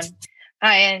thanks, everyone.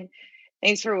 Hi, and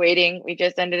thanks for waiting. We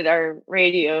just ended our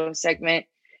radio segment,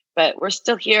 but we're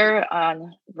still here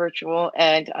on virtual.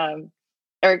 And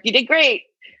Eric, you did great.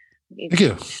 Thank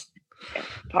you.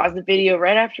 Pause the video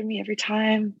right after me every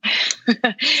time.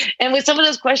 And with some of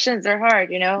those questions, they're hard,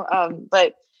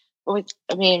 but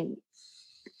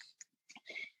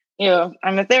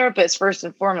I'm a therapist first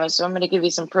and foremost, so I'm going to give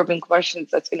you some probing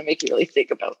questions that's going to make you really think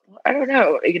about, I don't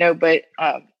know, but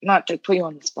not to put you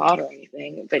on the spot or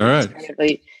anything, but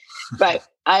but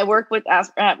I work with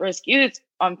at-risk youth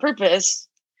on purpose.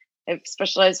 I've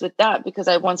specialized with that because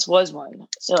I once was one,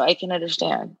 so I can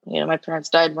understand. My parents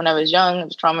died when I was young. I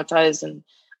was traumatized, and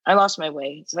I lost my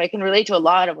way. So I can relate to a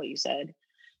lot of what you said.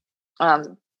 I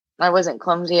wasn't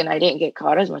clumsy, and I didn't get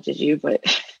caught as much as you, but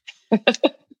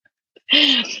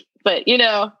but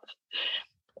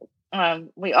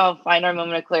we all find our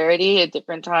moment of clarity at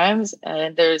different times,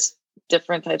 and there's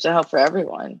different types of help for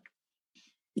everyone.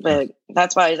 But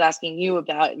that's why I was asking you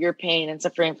about your pain and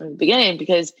suffering from the beginning,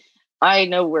 because I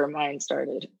know where mine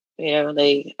started.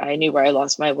 I knew where I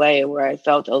lost my way, where I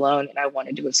felt alone and I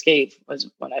wanted to escape, was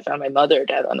when I found my mother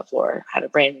dead on the floor. I had a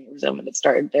brain aneurysm, and it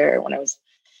started there when I was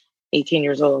 18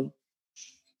 years old.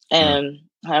 And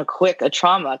how quick a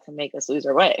trauma can make us lose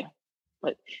our way.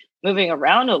 But moving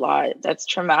around a lot, that's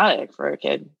traumatic for a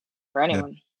kid, for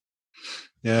anyone.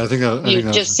 Yeah, I think you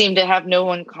just seem to have no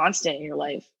one constant in your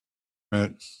life.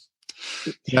 Right.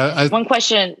 Yeah. One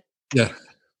question. Yeah.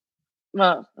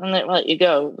 Well, I'm going to let you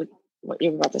go with what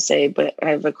you're about to say, but I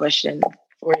have a question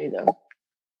for you, though.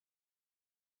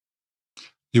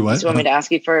 You what? You want me to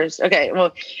ask you first? Okay.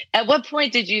 Well, at what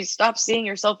point did you stop seeing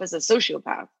yourself as a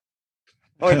sociopath?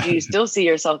 Or do you still see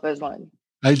yourself as one?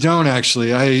 I don't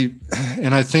actually. I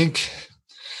think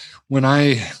when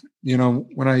I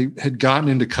had gotten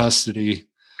into custody,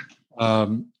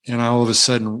 and I all of a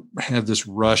sudden had this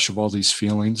rush of all these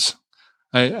feelings,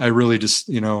 I really just,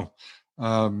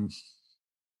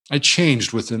 I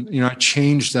changed I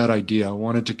changed that idea. I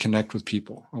wanted to connect with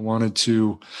people.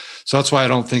 So that's why I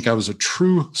don't think I was a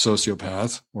true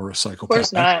sociopath or a psychopath. Of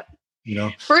course not.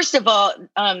 First of all,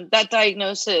 that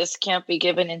diagnosis can't be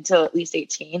given until at least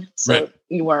 18. So Right.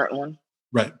 You weren't one.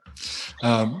 Right.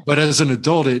 But as an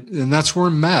adult, and that's where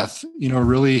meth,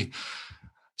 really.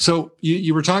 So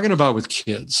you were talking about with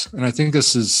kids, and I think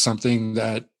this is something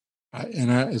that,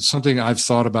 it's something I've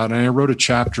thought about, and I wrote a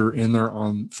chapter in there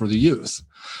for the youth.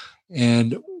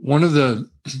 And one of the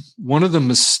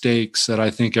mistakes that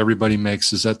I think everybody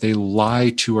makes is that they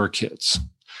lie to our kids.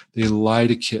 They lie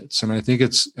to kids, and I think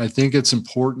it's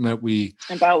important that we.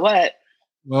 About what?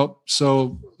 Well,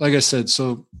 so like I said,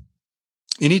 so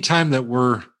anytime that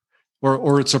we're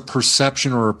or it's a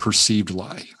perception or a perceived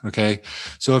lie. Okay.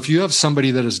 So if you have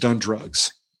somebody that has done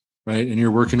drugs, right, and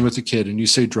you're working with a kid and you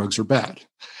say drugs are bad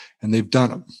and they've done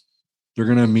them, they're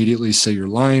going to immediately say you're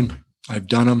lying. I've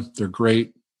done them. They're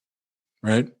great.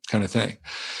 Right. Kind of thing.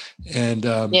 And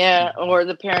or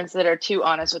the parents that are too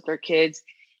honest with their kids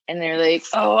and they're like,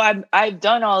 oh, I've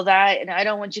done all that and I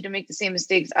don't want you to make the same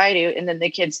mistakes I do. And then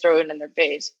the kids throw it in their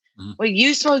face. Mm-hmm. Well,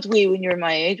 you smoked weed when you were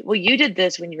my age. Well, you did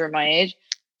this when you were my age.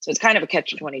 So it's kind of a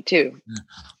catch-22. Yeah.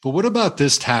 But what about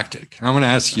this tactic? I'm going to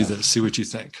ask you this, see what you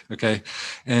think. Okay.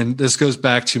 And this goes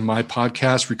back to my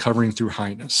podcast, Recovering Through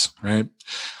Highness, right?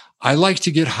 I like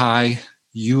to get high.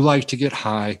 You like to get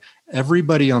high.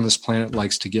 Everybody on this planet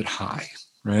likes to get high,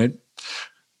 right?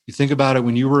 You think about it,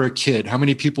 when you were a kid, how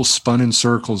many people spun in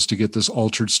circles to get this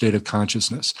altered state of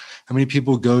consciousness? How many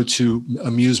people go to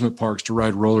amusement parks to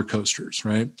ride roller coasters,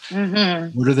 right?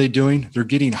 Mm-hmm. What are they doing? They're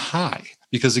getting high.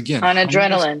 Because again, on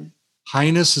adrenaline.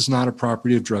 Highness is not a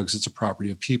property of drugs. It's a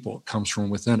property of people. It comes from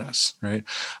within us, right?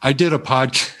 I did a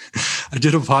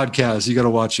podcast. You got to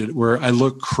watch it, where I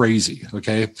look crazy.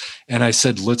 Okay. And I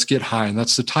said, let's get high. And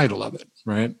that's the title of it.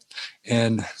 Right.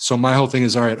 And so my whole thing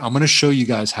is, all right, I'm going to show you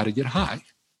guys how to get high.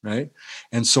 Right.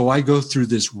 And so I go through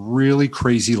this really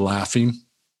crazy laughing,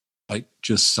 like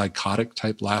just psychotic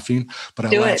type laughing, but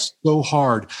I laugh so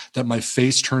hard that my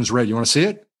face turns red. You want to see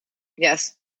it?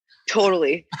 Yes.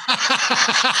 Totally. I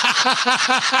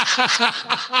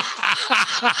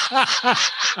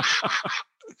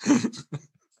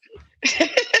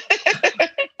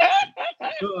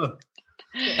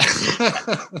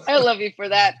love you for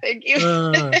that. Thank you.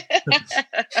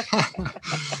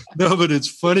 No, but it's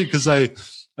funny because I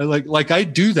I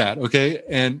do that. Okay.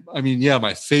 And I mean, yeah,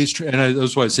 my face,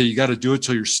 that's why I say you got to do it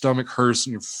till your stomach hurts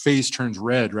and your face turns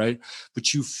red. Right.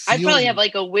 But you feel, I probably have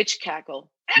like a witch cackle.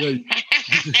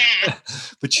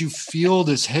 But you feel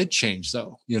this head change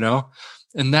though,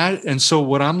 and so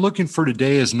what I'm looking for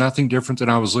today is nothing different than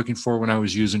I was looking for when I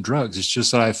was using drugs. It's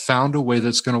just that I found a way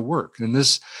that's going to work. And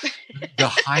the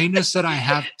highness that I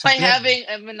have by having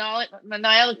a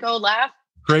maniacal laugh.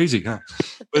 Crazy, huh?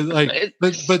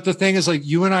 But the thing is, like,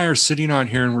 you and I are sitting on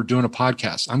here and we're doing a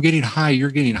podcast. I'm getting high.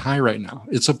 You're getting high right now.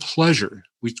 It's a pleasure.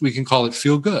 We can call it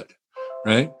feel good,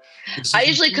 right? I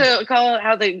usually call it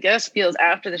how the guest feels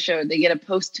after the show. They get a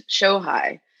post-show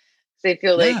high. They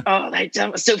feel like, oh,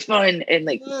 that was so fun. And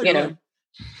like,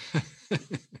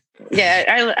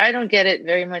 yeah, I don't get it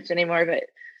very much anymore, but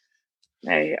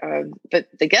but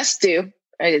the guests do.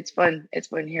 Right? It's fun. It's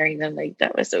fun hearing them like,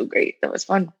 that was so great. That was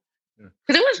fun.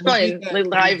 Because it was fun, like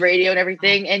live radio and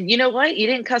everything. And you know what? You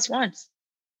didn't cuss once.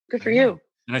 Good for you.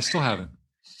 And I still haven't.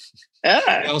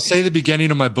 I'll say the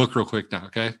beginning of my book real quick now,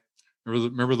 okay?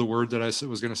 Remember the word that I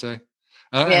was going to say?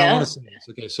 I want to say this.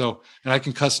 Okay, so, and I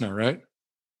can cuss now, right?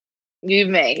 You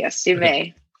may. Yes, you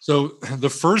may. So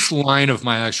the first line of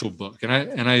my actual book, and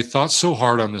I thought so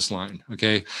hard on this line,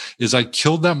 okay, is I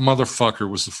killed that motherfucker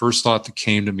was the first thought that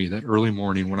came to me that early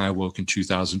morning when I awoke in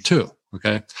 2002.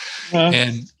 Okay.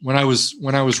 And when I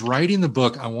was writing the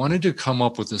book, I wanted to come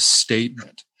up with a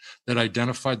statement that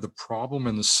identified the problem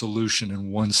and the solution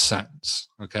in one sentence.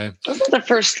 Okay. This is the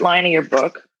first line of your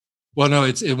book. Well, no,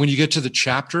 it's when you get to the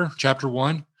chapter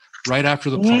 1, right after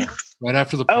the poem, right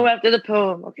after the poem. Oh, after the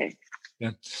poem. Okay.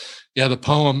 Yeah. Yeah. The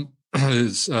poem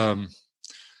is, nope.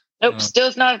 Still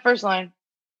it's not the first line.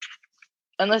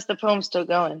 Unless the poem's still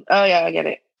going. Oh yeah, I get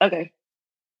it. Okay.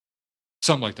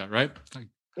 Something like that, right?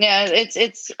 Yeah,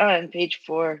 it's on page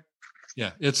 4.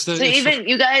 Yeah, you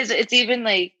guys, it's even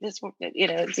like this.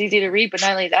 It's easy to read, but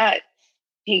not only that,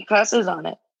 he cusses on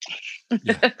it.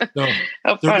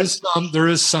 So there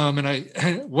is some,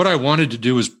 and what I wanted to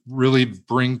do is really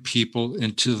bring people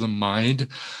into the mind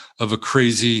of a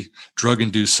crazy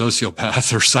drug-induced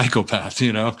sociopath or psychopath,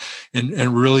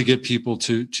 and really get people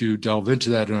to delve into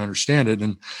that and understand it,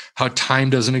 and how time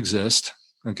doesn't exist.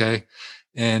 Okay.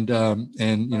 And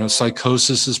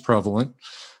psychosis is prevalent.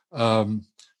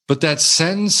 But that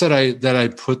sentence that I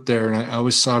put there, and I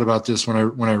always thought about this when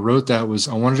I wrote that, was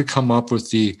I wanted to come up with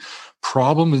the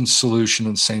problem and solution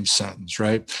in the same sentence,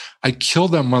 right? I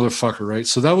killed that motherfucker, right?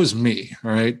 So that was me, all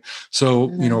right? So,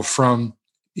 and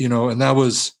that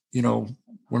was,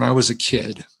 when I was a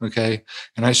kid, okay?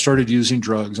 And I started using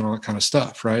drugs and all that kind of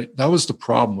stuff, right? That was the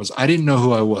problem, was I didn't know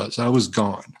who I was. I was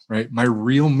gone, right? My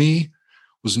real me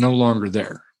was no longer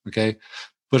there, okay?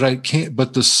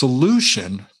 But the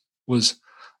solution was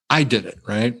I did it,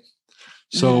 right?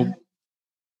 So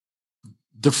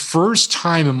the first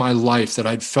time in my life that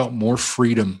I'd felt more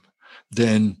freedom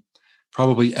than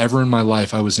probably ever in my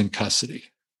life, I was in custody,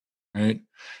 right?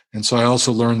 And so I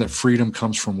also learned that freedom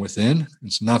comes from within.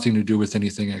 It's nothing to do with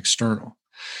anything external.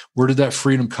 Where did that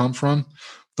freedom come from?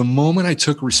 The moment I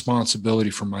took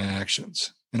responsibility for my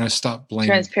actions and I stopped blaming.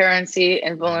 Transparency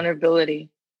and vulnerability.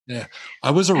 Yeah.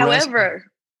 I was arrested. However,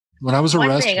 when I was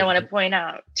arrested, one thing I want to point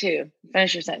out too,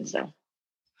 finish your sentence though.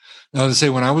 I was to say,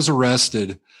 when I was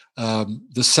arrested,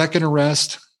 the second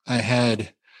arrest I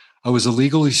was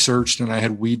illegally searched and I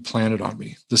had weed planted on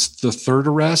me. The third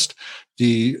arrest,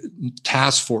 the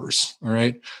task force, all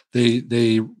right,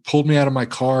 they pulled me out of my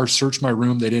car, searched my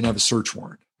room. They didn't have a search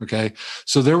warrant. Okay.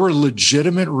 So there were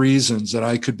legitimate reasons that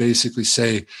I could basically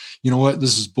say, you know what,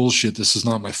 this is bullshit. This is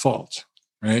not my fault.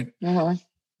 Right.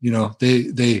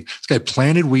 This guy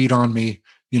planted weed on me.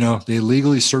 They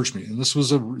illegally searched me, and this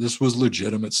was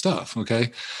legitimate stuff.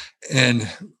 Okay.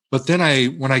 But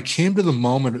then when I came to the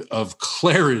moment of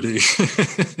clarity,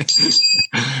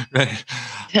 right,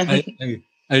 I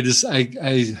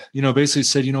basically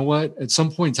said, you know what, at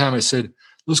some point in time, I said,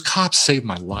 those cops saved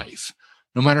my life.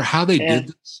 No matter how they did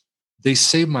this, they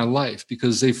saved my life,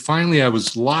 because I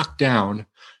was locked down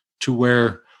to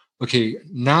where, okay,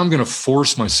 now I'm going to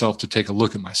force myself to take a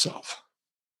look at myself.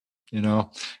 And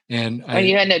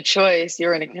you had no choice.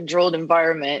 You're in a controlled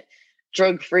environment,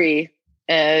 drug-free,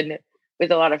 and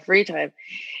with a lot of free time.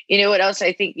 You know what else?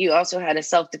 I think you also had a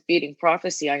self-defeating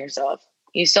prophecy on yourself.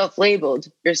 You self-labeled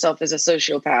yourself as a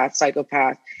sociopath,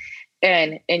 psychopath.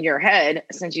 And in your head,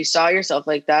 since you saw yourself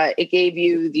like that, it gave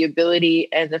you the ability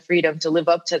and the freedom to live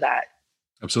up to that.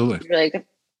 Absolutely. You're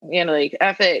like,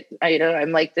 F it.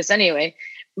 I'm like this anyway.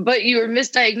 But you were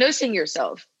misdiagnosing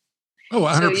yourself. Oh,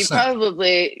 100%. So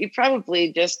you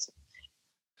probably just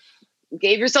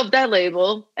gave yourself that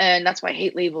label, and that's why I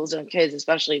hate labels on kids,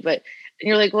 especially. But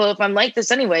you're like, well, if I'm like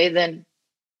this anyway, then,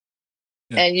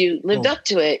 and you lived up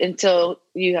to it until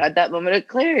you had that moment of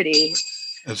clarity.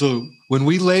 And so when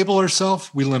we label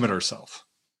ourselves, we limit ourselves.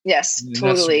 Yes,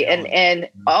 totally. And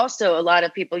also a lot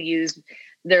of people use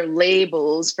their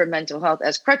labels for mental health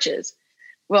as crutches.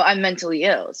 Well, I'm mentally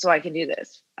ill, so I can do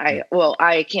this.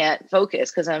 I can't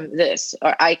focus because I'm this,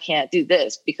 or I can't do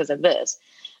this because of this.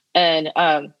 And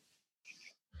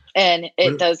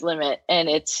it does limit. And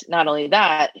it's not only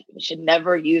that, we should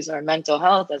never use our mental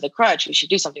health as a crutch. We should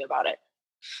do something about it.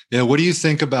 Yeah. What do you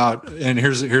think about, and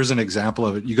here's an example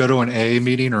of it. You go to an AA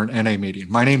meeting or an NA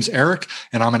meeting. My name's Eric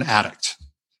and I'm an addict.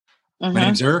 My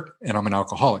name's Eric and I'm an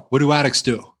alcoholic. What do addicts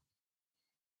do?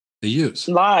 They use.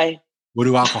 Lie. What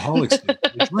do alcoholics do?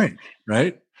 They drink,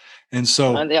 right? And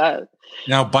so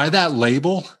now by that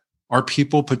label, are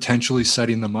people potentially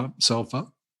setting themselves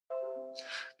up?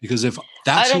 Because if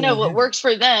that's, I don't know what works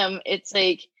for them, it's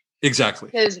like, exactly,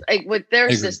 because like with their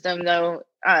system though,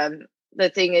 the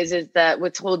thing is that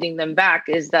what's holding them back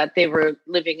is that they were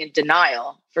living in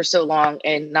denial for so long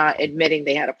and not admitting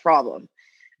they had a problem.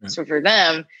 Right. So for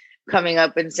them, coming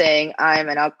up and saying I'm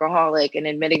an alcoholic and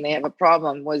admitting they have a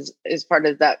problem is part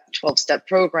of that 12-step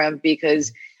program,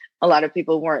 because a lot of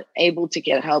people weren't able to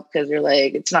get help because they're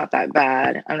like, it's not that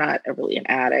bad. I'm not really an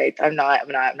addict. I'm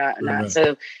not.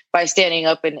 So by standing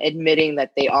up and admitting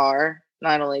that they are,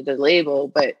 not only the label,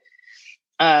 but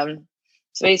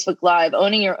so Facebook Live,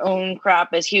 owning your own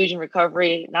crap is huge in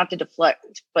recovery, not to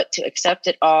deflect, but to accept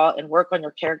it all and work on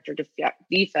your character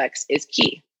defects is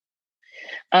key.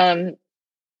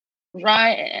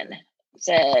 Ryan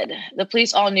said, the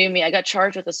police all knew me. I got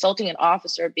charged with assaulting an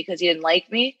officer because he didn't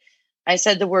like me. I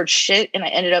said the word shit and I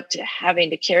ended up having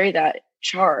to carry that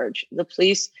charge. The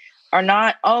police are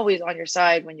not always on your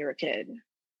side when you're a kid.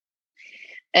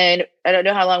 And I don't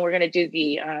know how long we're going to do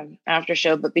the after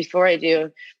show, but before I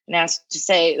do, I'm asked to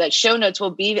say that show notes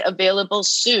will be available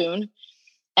soon.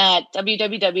 at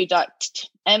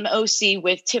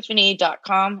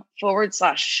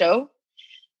www.mocwithtiffany.com/show.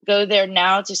 Go there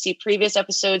now to see previous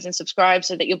episodes and subscribe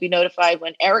so that you'll be notified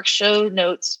when Eric's show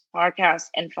notes, podcast,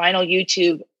 and final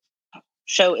YouTube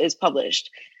show is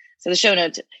published. So the show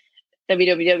notes,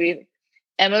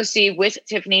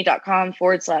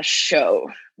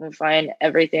 www.mocwithtiffany.com/show. You'll find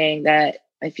everything that,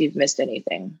 if you've missed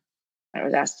anything. I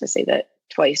was asked to say that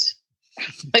twice.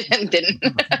 I didn't.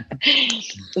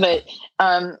 But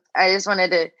I just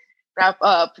wanted to wrap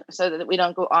up so that we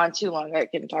don't go on too long. I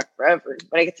can talk forever,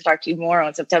 but I get to talk to you more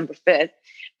on September 5th.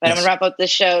 But I'm going to wrap up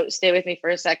this show. Stay with me for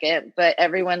a second. But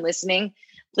everyone listening,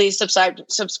 please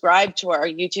subscribe to our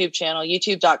YouTube channel,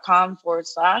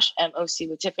 youtube.com/MOC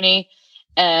with Tiffany.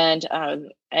 And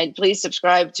please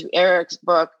subscribe to Eric's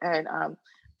book and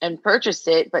purchase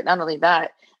it. But not only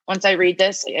that, once I read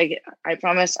this, I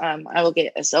promise I will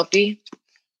get a selfie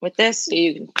with this. So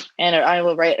and I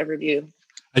will write a review.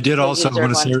 I did also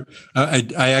want to say,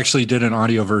 I actually did an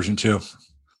audio version too.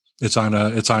 It's on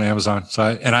Amazon. So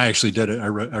I actually did it. I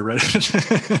read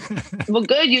it. Well,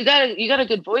 good. You got a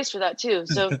good voice for that too.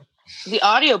 So the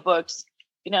audiobooks,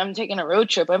 I'm taking a road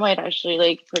trip. I might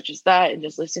actually purchase that and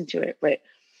just listen to it. But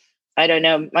I don't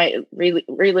know. My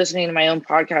re-listening to my own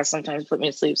podcast sometimes put me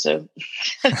to sleep. So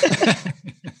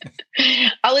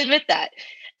I'll admit that.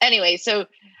 Anyway, so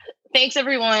thanks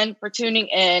everyone for tuning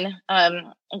in.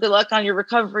 Good luck on your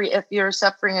recovery if you're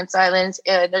suffering in silence.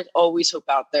 And there's always hope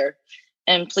out there.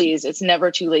 And please, it's never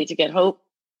too late to get help,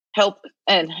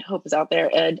 and hope is out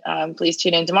there. And please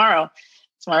tune in tomorrow.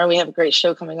 Tomorrow we have a great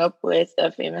show coming up with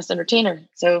a famous entertainer.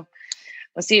 So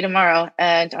we'll see you tomorrow.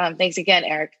 And thanks again,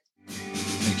 Eric.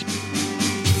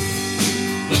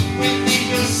 Within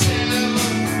yourself,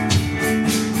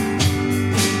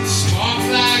 small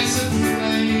flags of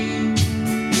flame.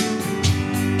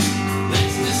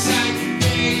 Let's decide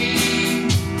today.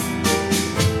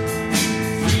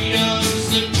 Freedom's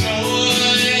the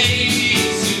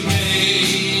choice you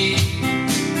made.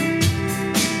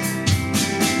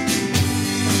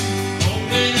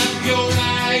 Open up your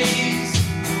eyes.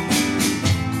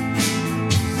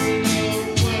 See the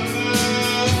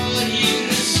world you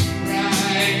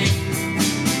describe.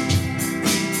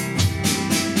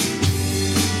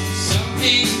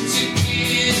 Something to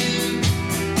give,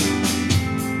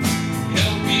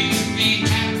 help you be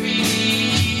happy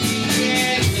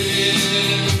and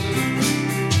live.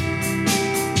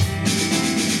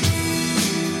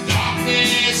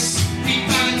 Darkness, we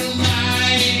find the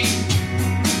light.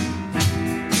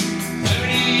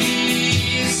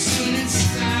 Clarity is soon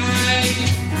inside.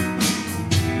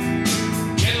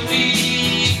 Together we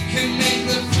can make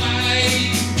the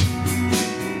fight.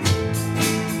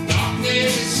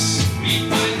 Darkness, we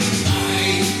find the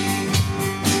light.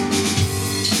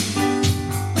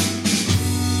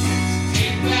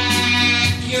 Take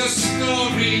back your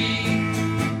story.